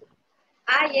more.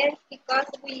 Yes, because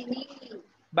we need.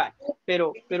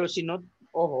 Pero si no,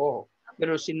 ojo,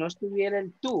 pero si no estuviera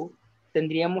el to,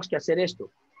 tendríamos que hacer esto.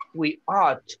 We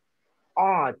ought.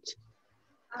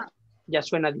 Ya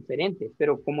suena diferente,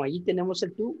 pero como ahí tenemos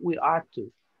el to, we ought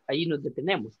to. Ahí nos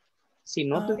detenemos. Si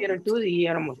no tuviera el to,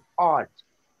 diríamos ought.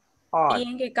 ¿Y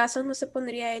en qué caso no se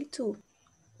pondría el to?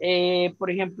 Por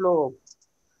ejemplo,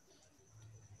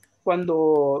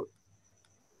 cuando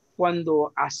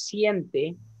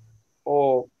asiente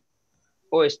o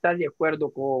está de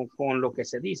acuerdo con lo que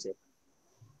se dice.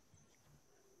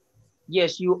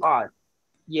 Yes, you are.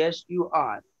 Yes, you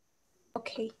are.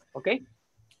 Ok.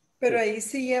 Pero ahí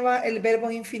sí lleva el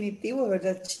verbo infinitivo,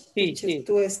 ¿verdad? Sí.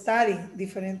 To study,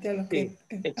 diferente a lo que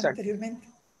anteriormente.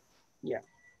 Yeah.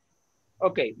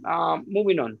 Ok,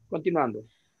 moving on, continuando.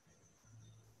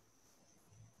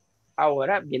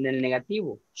 Ahora viene el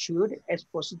negativo. Should es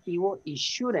positivo y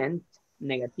shouldn't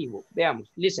negativo. Veamos,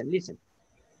 listen.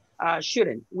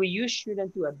 Shouldn't. We use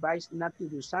shouldn't to advise not to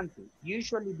do something,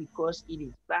 usually because it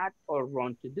is bad or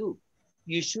wrong to do.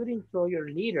 You shouldn't throw your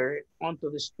litter onto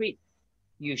the street.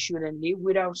 You shouldn't leave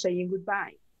without saying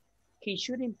goodbye. He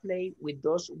shouldn't play with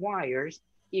those wires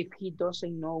if he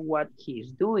doesn't know what he's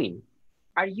doing.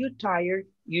 Are you tired?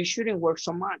 You shouldn't work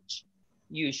so much.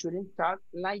 You shouldn't talk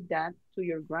like that to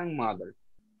your grandmother.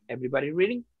 Everybody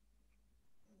reading?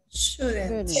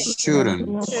 Shouldn't.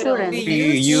 Shouldn't. Shouldn't.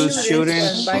 We use shouldn't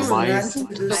to advise a man might, to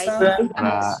do something.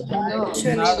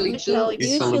 usually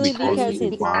Usually because because it's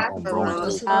it's bad or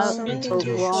wrong. Shouldn't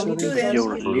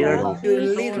Your little, your little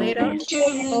play without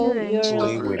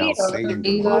saying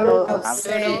without goodbye.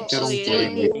 saying Shouldn't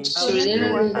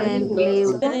play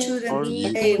with Shouldn't leave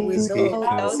shouldn't play with he those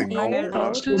doesn't know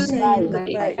without saying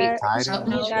goodbye. tired.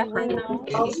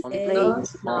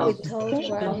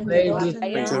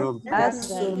 Shouldn't That's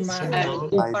your man.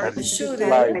 like that You shouldn't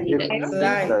Like,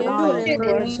 lie.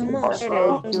 much.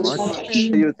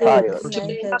 you tired.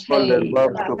 Shouldn't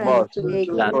work too much.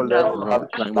 Shouldn't not like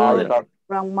that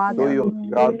to your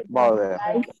grandmother.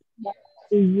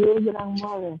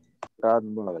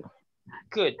 Grandmother.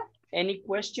 Good. Any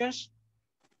questions?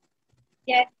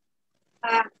 Yes.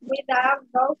 Without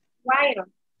those wires.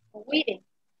 With it.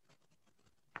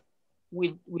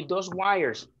 With those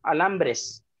wires,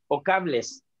 alambres o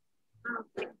cables.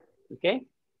 Okay.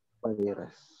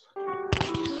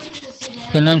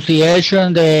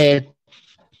 Pronunciation de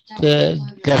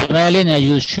la primera línea.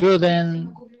 You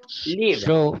shouldn't Leave.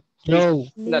 throw.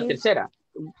 La tercera.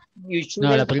 You No,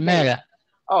 la shouldn't primera.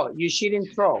 Oh, you shouldn't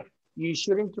throw. You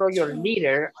shouldn't throw your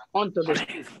litter onto the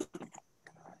street.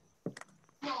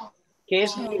 ¿Qué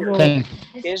es litter?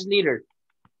 Sí. ¿Qué es litter?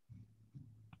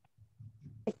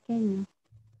 Pequeño.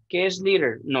 ¿Qué es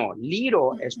litter? No,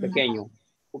 little es pequeño.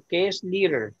 ¿Qué es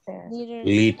litter?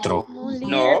 Litro.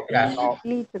 No, no.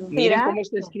 Litro. Miren cómo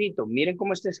está escrito. Miren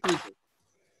cómo está escrito.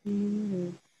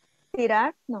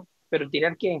 Tirar, no. ¿Pero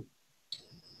tirar qué?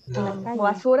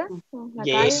 Basura. La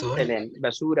Yeah, calle. excelente.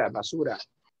 Basura, basura.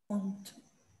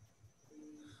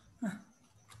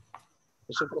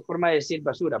 Es otra forma de decir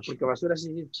basura, porque basura se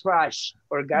dice trash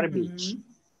or garbage.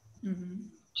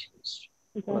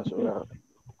 Basura.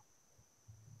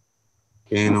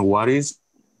 And what is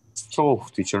throw,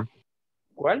 teacher?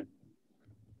 ¿Cuál?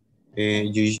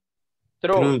 You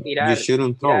Throw, tirar.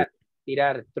 shouldn't throw.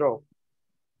 Tirar, throw.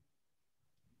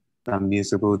 También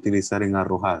se puede utilizar en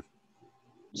arrojar.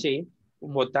 Sí,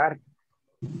 botar.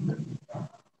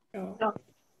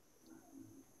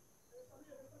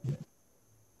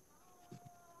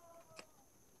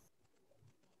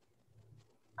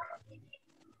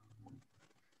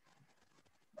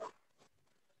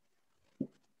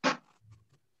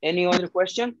 Any other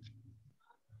question?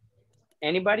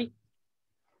 Anybody?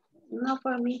 No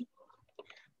for me.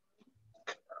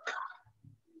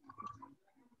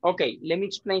 Okay, let me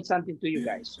explain something to you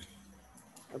guys.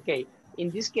 Okay, in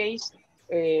this case,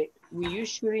 we use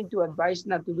shouldn't to advise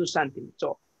not to do something.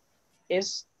 So,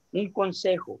 es un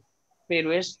consejo,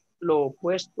 pero es lo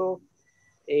opuesto,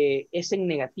 es en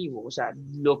negativo, o sea,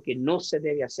 lo que no se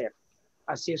debe hacer.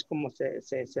 Así es como se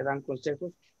dan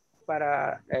consejos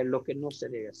para lo que no se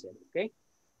debe hacer, ¿ok?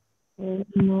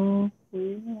 No.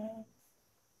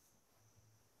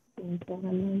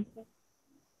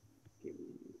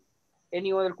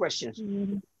 Any other questions?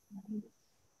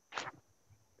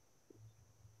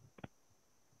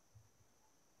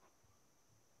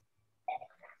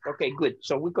 Okay, good.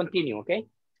 So we continue, okay?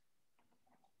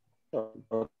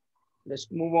 Let's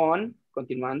move on.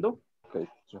 Continuando.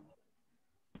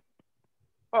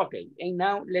 Okay, and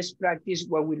now let's practice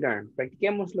what we learned.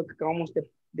 Practiquemos lo que acabamos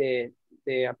de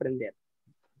aprender.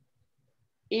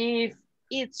 If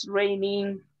it's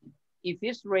raining, if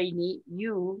it's rainy,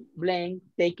 you blank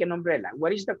take an umbrella.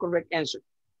 What is the correct answer?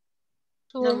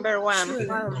 Number one.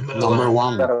 Number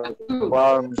one.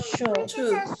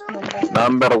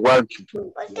 Number one.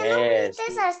 Yes.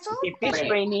 If it's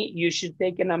rainy, you should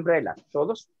take an umbrella.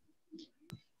 ¿Todos?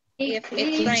 If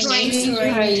it's raining,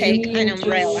 take an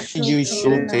umbrella. You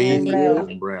should take an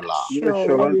umbrella. You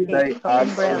should take an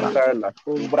umbrella.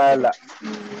 Umbrella.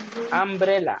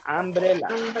 Umbrella, umbrella.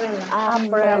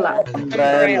 Umbrella.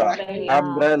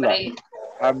 Umbrella.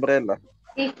 Umbrella.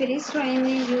 If it is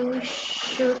raining, you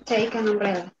should take an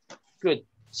umbrella. Good.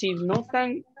 Si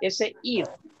notan, ese if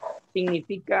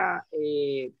significa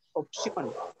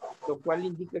opción, lo cual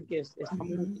indica que estamos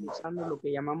utilizando lo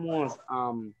que llamamos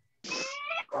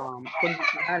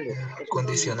condicionales.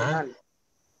 Condicional.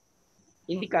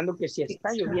 Indicando que si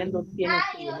está lloviendo, tienes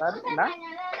que llevar la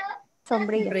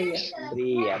Sombrilla.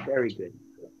 sombrilla. Very good.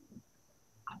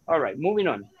 All right, moving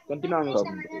on. Continuamos.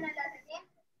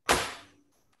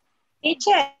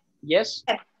 Teacher, Yes.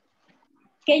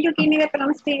 can you give me the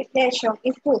pronunciation?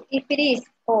 If it is,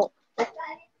 or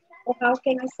how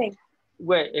can I say?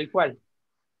 ¿El cuál?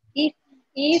 If,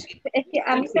 es que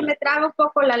a mí se me traba un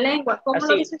poco la lengua. ¿Cómo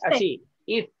lo dice usted? Así,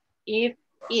 if,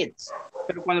 it's.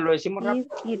 Pero cuando lo decimos rápido,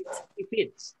 if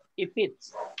it's.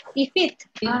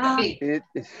 Ah, If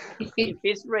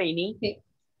it's rainy,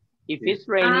 you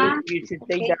should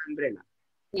take the umbrella.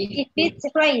 If it's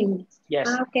raining. Yes.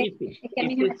 Okay. If Es que a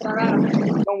mí if se me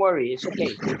trababa. don't worry, it's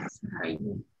okay.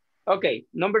 Okay,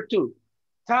 number 2.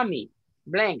 Tommy,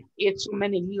 blank, eats so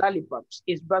many lollipops.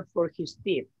 It's bad for his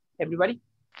teeth. Everybody?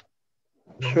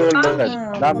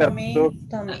 Number 2.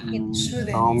 Tommy eats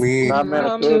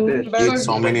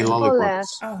so many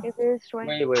lollipops.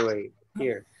 Wait.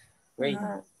 Here. Wait.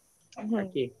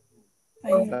 Aquí.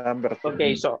 Number 2.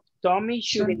 Okay, so Tommy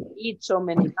shouldn't eat so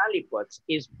many lollipops.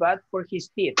 It's bad for his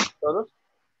teeth. ¿Todos?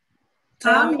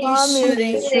 Tommy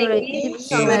shouldn't eat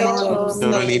so many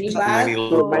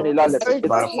lollipops. It's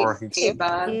bad for his teeth.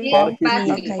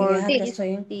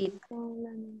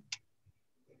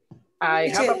 I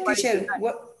have a party teacher,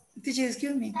 tonight. teacher,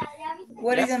 excuse me.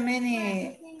 What is the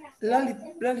many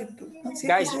lollipop?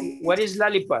 Guys, what is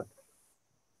lollipop?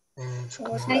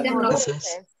 I don't know.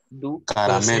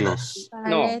 Caramelos.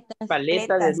 No,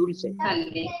 paleta de dulce.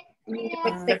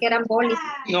 Pensé que eran bolis.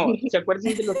 No, ¿se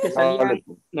acuerdan de los que salían?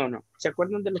 No. ¿Se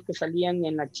acuerdan de los que salían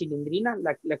en la chilindrina?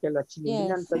 La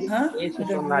chilindrina, esos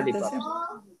son lollipops.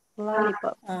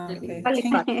 Lollipop.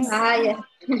 Yeah.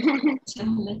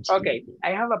 Okay,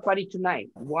 I have a party tonight.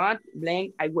 What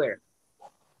blank I wear?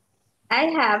 I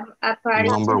have a party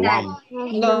Number tonight.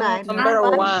 1. Number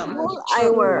 1. I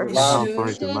wear.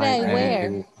 Should I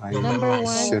wear? Number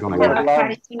 1. I have a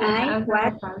party tonight.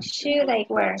 What should I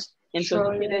wear?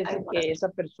 Entonces quiere decir que esa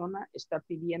persona está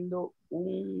pidiendo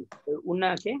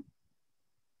una ¿qué?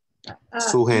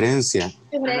 Sugerencia.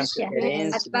 Advice.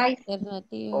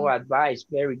 Oh, advice.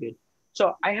 Very good.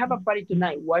 So I have a party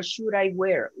tonight. What should I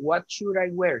wear? What should I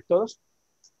wear? ¿Todos?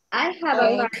 I have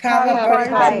a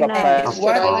party tonight.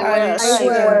 What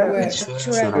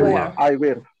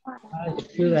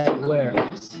should I wear?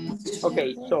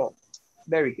 Okay, so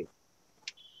very good.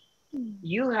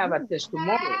 You have a test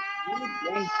tomorrow.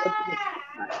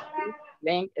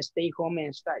 Blank, stay home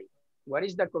and study. What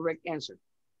is the correct answer?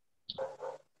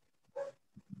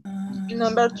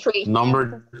 Number 3.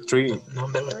 Number 3.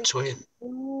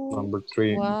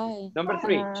 Why? Number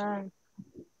 3.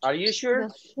 Are you sure?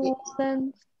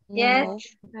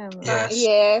 Yes.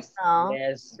 Yes.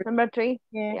 Yes. Number 3.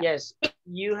 Yes.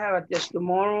 You have a test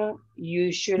tomorrow. You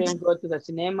shouldn't go to the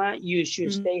cinema. You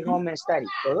should stay home and study.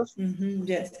 ¿Todos?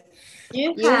 Yes.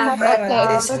 You have a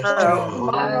test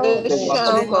tomorrow. You should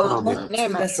stay home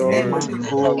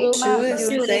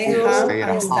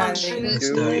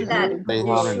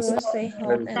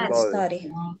and study.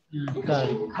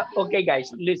 Okay,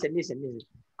 guys, listen.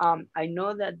 I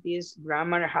know that this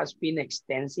grammar has been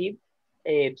extensive.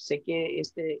 Sé que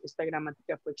esta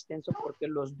gramática fue extenso porque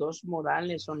los dos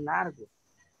modales son largos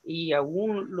y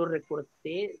aún lo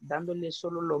recorté dándole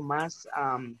solo lo más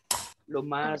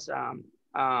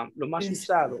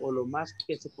usado o lo más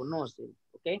que se conoce,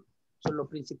 ¿ok? So, lo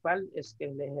principal es que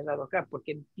les he dado acá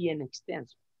porque es bien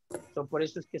extenso. So, por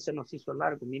eso es que se nos hizo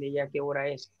largo. Mire ya qué hora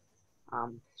es.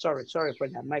 Sorry for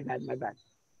that. My bad.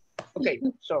 Okay,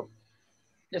 so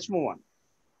let's move on.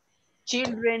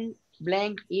 Children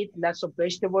blank eat lots of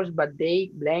vegetables, but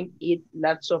they blank eat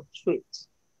lots of sweets.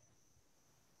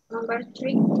 Number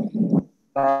 3.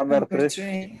 Number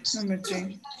 3.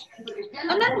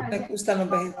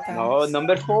 No,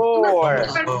 number 4.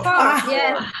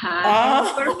 Yes.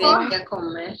 Number 4.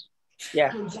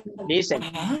 Yeah, listen.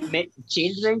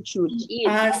 Children should eat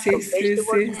lots of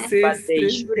vegetables, but they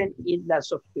shouldn't eat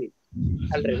lots of sweets.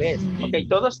 Al revés. Okay,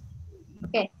 ¿todos?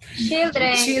 Okay.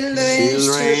 Children should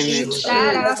eat a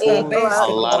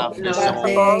lot of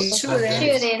vegetables.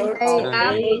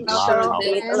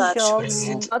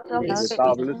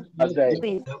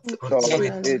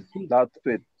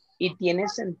 Y tiene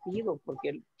sentido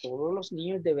porque todos los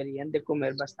niños deberían de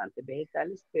comer bastante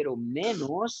vegetales, pero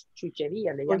menos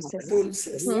chuchería, le llaman. Dulces.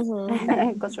 Dulces.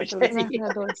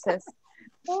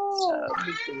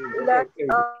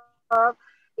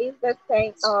 Is the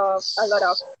same of a lot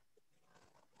of.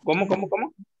 ¿Cómo?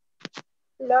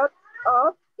 Lot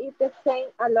of is the same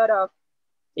a lot of.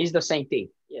 It's the same thing,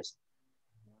 yes.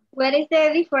 What is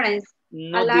the difference?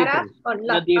 No a lot difference. of or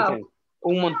No lot difference. of?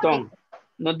 Un montón.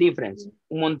 No difference.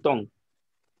 Un montón.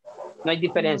 No hay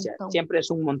diferencia. Siempre es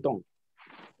un montón.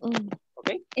 ¿Ok?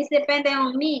 It depends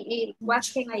on me.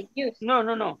 What can I use? No.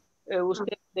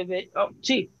 Usted debe... Oh,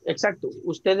 sí, exacto.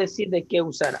 Usted decide qué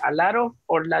usar. A lot of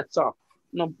or lots of.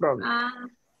 No problem.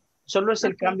 Solo es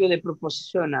el cambio de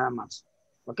proposición nada más.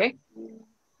 ¿Ok?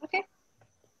 Okay.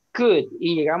 Good.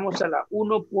 Y llegamos a la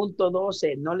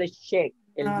 1.12, knowledge check.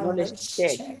 El knowledge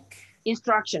check.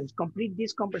 Instructions. Complete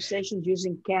this conversation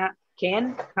using can,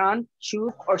 can't,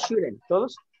 should, or shouldn't.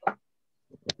 ¿Todos?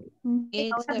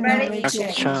 It's a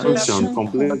Action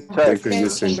complete check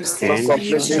using can,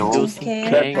 should,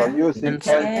 Check using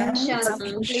can,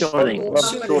 shouldn't.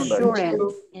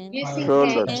 Using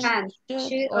can,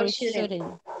 should, or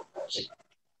shouldn't.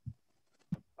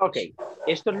 Ok.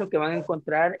 Esto es lo que van a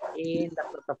encontrar en la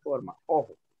plataforma.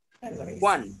 Ojo.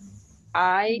 1.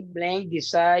 I blank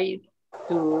decide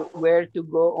to where to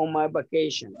go on my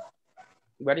vacation.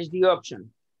 What is the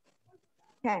option?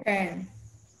 Can.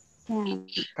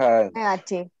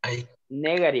 Negative.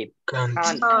 Negative. Can't.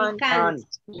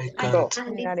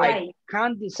 I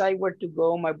can't decide where to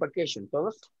go on my vacation.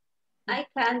 ¿Todos? I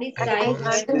can decide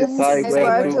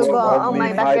Where to go on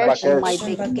my vacation.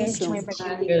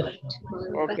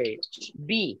 Okay.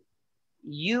 B.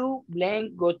 You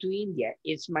blank go to India.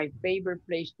 It's my favorite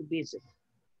place to visit.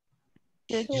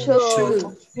 Should.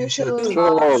 Yes. You should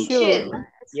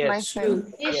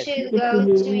go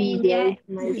to India.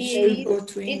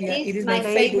 It is my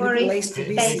favorite place to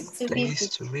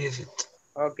visit.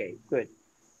 Okay, good.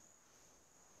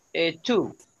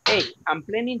 2. Hey, I'm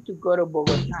planning to go to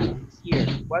Bogota this year.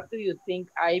 What do you think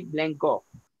I blank go?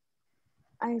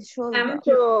 I should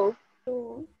go.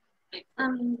 I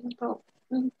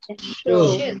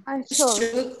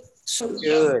should.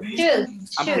 Good.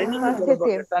 I'm planning to go to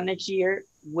Bogota next year.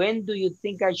 When do you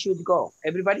think I should go?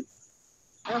 Everybody?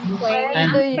 I'm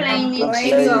planning to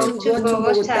go to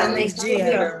Bogota next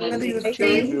year. When do you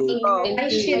think I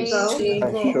should go?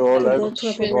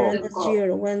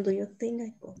 When do you think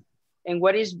I go? And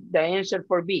what is the answer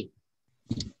for B?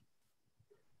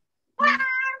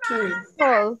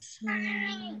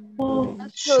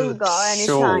 Should go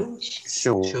anytime.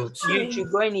 You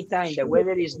should go anytime. The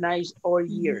weather is nice all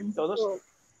year. ¿Todos?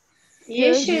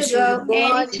 You should go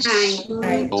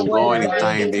anytime. Go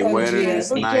anytime. The weather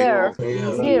is nice.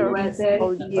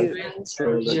 All year.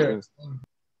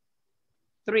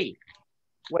 3.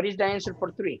 What is the answer for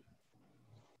 3?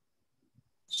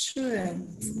 Should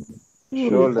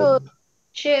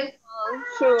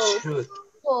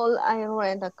I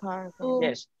rent a car?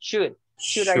 Yes, should.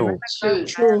 Should I rent a car?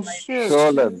 Shouldn't.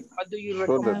 What do you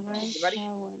recommend? Everybody?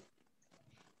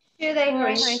 Should I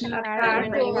rent a car?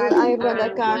 I rent a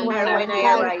car when I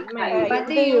arrive. What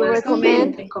do you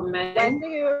recommend? What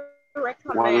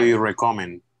do you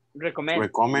recommend?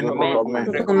 Recommend.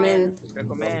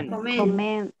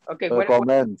 Okay,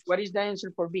 what is the answer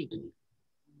for B?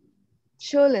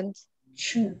 Shouldn't.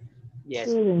 Yes.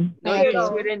 No, it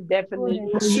shouldn't definitely.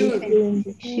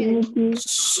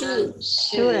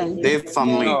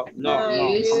 Definitely. No.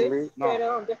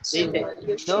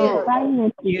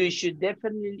 You should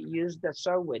definitely use the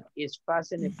software. It's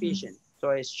fast and efficient.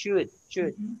 So it should.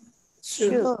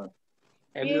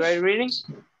 Everybody reading?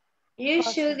 You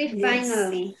should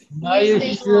finally.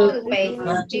 Wait.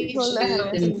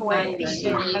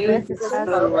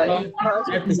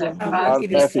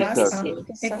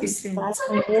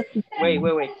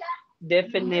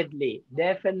 Definitely.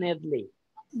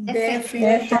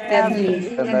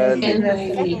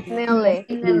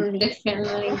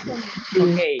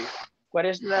 Okay. What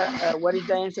is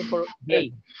the answer for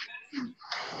A?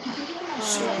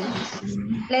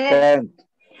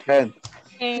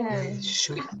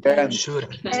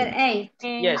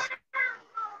 Yes.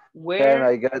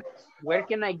 Where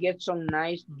can I get some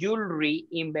nice jewelry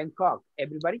in Bangkok?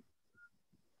 Everybody?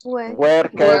 Where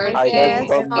can I get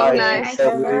some nice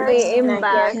jewelry in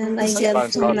Bangkok?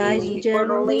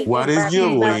 What is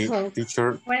jewelry,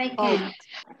 teacher?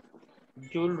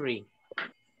 Jewelry.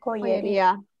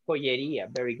 Joyería.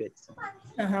 Very good.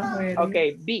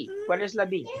 Okay, B. ¿Cuál es la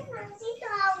B?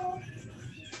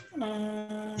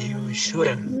 You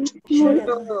shouldn't.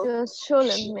 You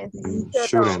shouldn't miss it. You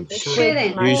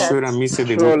shouldn't miss it.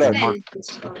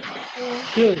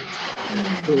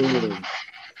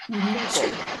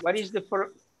 What is the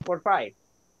for 5?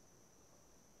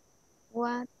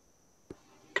 What?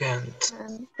 Can't.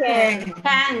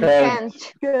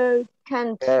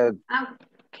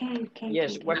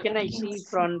 Yes, what can I see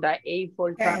from the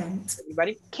Eiffel Tower?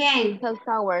 Everybody? Eiffel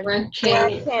Tower. What can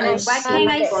I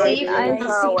see from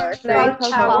the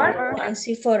tower? I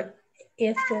see for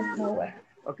Eiffel Tower.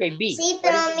 Okay, B. Sí,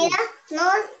 pero mira,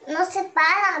 no se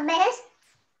para, ¿ves?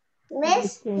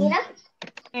 ¿Ves? Mira.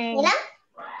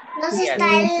 No se está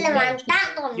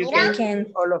levantando, mira.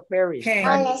 All of Paris.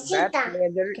 Valecita. That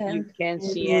leather, you can't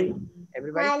see any.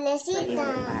 Everybody? Valecita.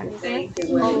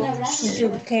 You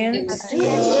can't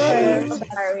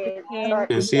You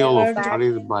can see all of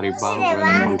Paris, but you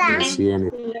can't see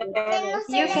anything.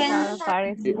 You can.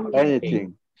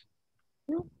 Anything.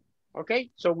 Okay,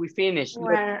 so we finished.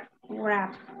 Wrap.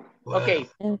 Okay,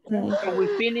 so we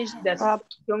finished the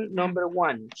section number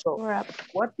 1. So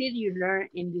what did you learn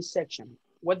in this section?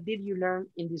 What did you learn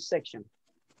in this section?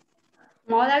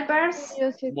 Modal verbs.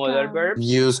 Modal verbs.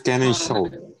 Use can and shall.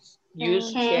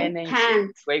 Use can and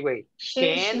can't. wait.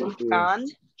 Can, can,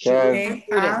 Can,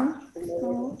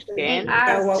 can,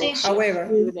 however.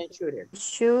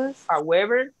 Should.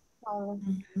 However,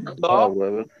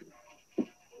 However.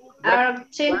 Are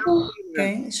two.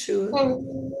 Can, should.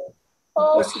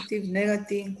 Positive,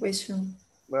 negative, question.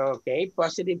 Well, okay,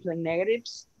 positives and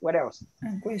negatives. What else?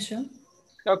 And question.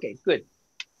 Okay, good.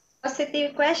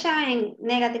 Positive question and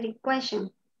negative question.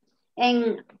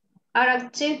 And are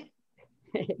two.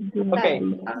 Okay,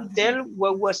 tell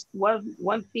what was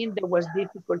one thing that was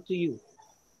difficult to you.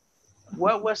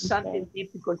 What was something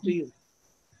difficult to you?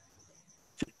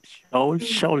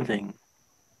 Shoulding.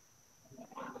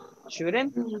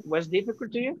 Shouldn't was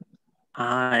difficult to you?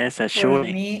 It's a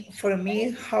shoulding. For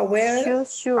me, however.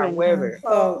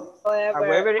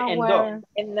 However,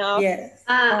 and though. Yes.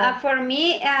 For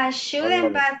me,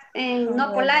 shouldn't, but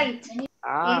not polite.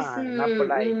 Not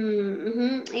polite.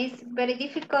 It's very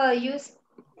difficult to use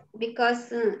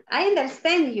because I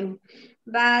understand you,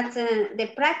 but the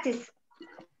practice,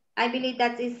 I believe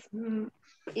that is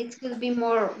it will be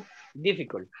more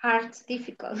difficult.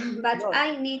 Difficult, but no.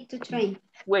 I need to train.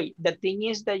 Wait, the thing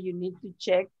is that you need to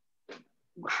check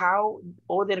how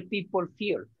other people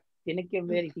feel. Tiene que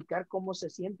verificar cómo se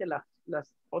sienten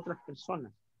las otras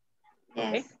personas.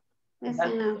 Yes.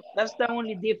 Okay? That's the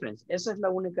only difference. Esa es la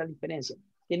única diferencia.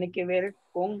 Tiene que ver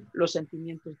con los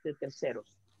sentimientos de terceros.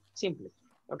 Simple.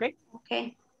 Okay?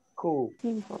 Okay. Cool.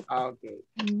 Okay.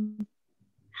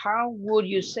 How would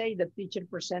you say the teacher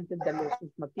presented the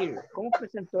lesson material? ¿Cómo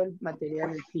presentó el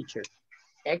material el teacher?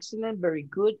 Excellent, very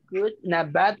good, good,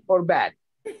 not bad, or bad?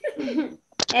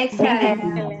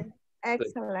 Excellent.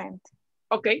 Excellent.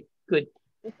 Okay, good.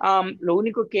 Lo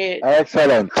único que...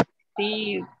 Excellent.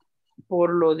 Sí,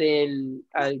 por lo de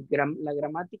la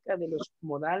gramática de los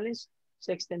modales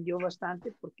se extendió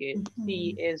bastante porque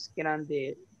sí es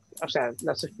grande, o sea,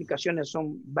 las explicaciones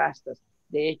son vastas.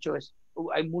 De hecho,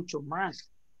 hay mucho más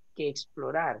que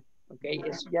explorar, ¿ok?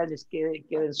 Eso ya les queda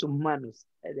en sus manos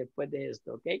después de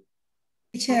esto, ¿ok?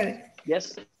 Teacher,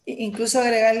 yes. Incluso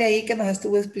agregarle ahí que nos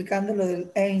estuvo explicando lo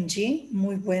del ING,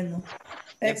 muy bueno.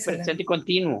 Presente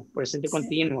continuo,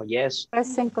 yes.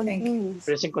 Present continuous.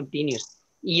 Present continuous.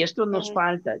 Y esto nos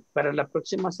falta. Para la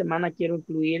próxima semana quiero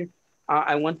incluir,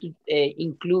 I want to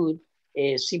include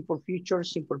simple future,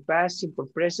 simple past, simple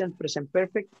present, present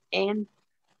perfect, and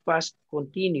past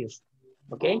continuous,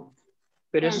 ¿ok?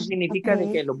 Pero eso significa de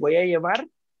que los voy a llevar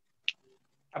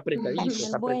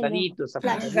apretaditos.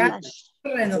 That sounds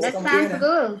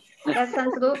good. That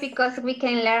sounds good because we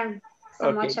can learn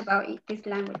so much about this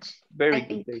language. Very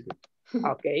good.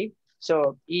 Okay.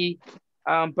 So, y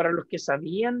para los que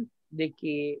sabían de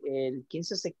que el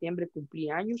 15 de septiembre cumplí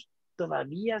años,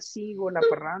 todavía sigo la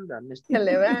parranda. Me estoy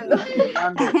celebrando.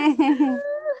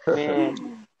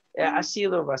 Ha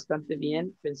sido bastante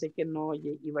bien. Pensé que no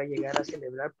iba a llegar a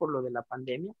celebrar por lo de la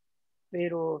pandemia,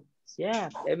 pero yeah,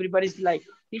 everybody's like,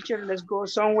 teacher, let's go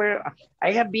somewhere.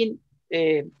 I have been,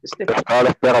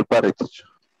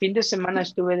 fin de semana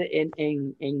estuve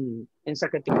en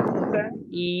Zacatecas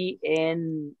y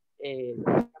en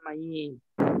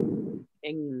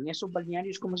esos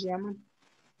balnearios, ¿cómo se llaman?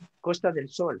 Costa del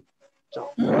Sol.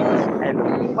 So,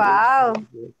 wow.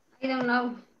 I don't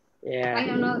know. Yeah. I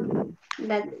don't know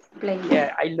that place.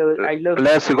 Yeah, I love.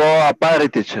 Let's go a party,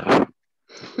 teacher.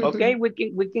 Okay, we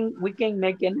can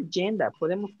make an agenda.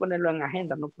 Podemos ponerlo en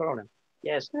agenda, no problem.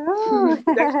 Yes. You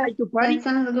guys like to party?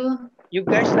 You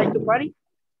guys like to party?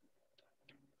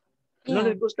 ¿No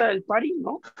les gusta el party?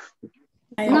 No.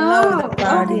 No, the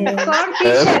party. Core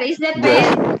teacher is the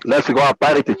best. Let's go a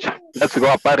party, teacher. Let's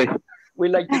go a party. We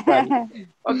like to party.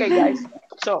 Okay, guys.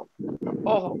 So,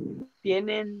 ojo,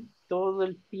 tienen todo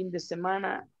el fin de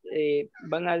semana,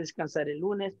 van a descansar el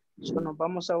lunes, so nos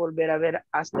vamos a volver a ver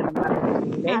hasta el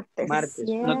martes. ¿Okay? Martes.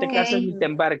 Yeah. No te cases ni te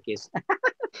embarques.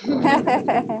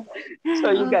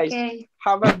 So you guys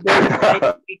have a very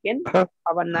nice weekend.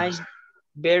 Have a nice,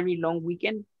 very long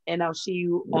weekend, and I'll see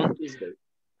you on Tuesday.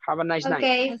 Have a nice night.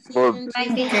 Okay.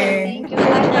 Thank you. Have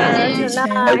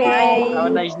a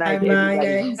nice night,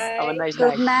 everybody. Have a nice night.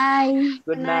 Good night.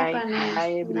 Good night. Good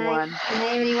night, everyone. Good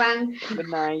night, everyone. Good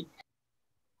night.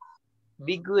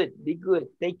 Be good. Be good.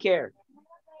 Take care.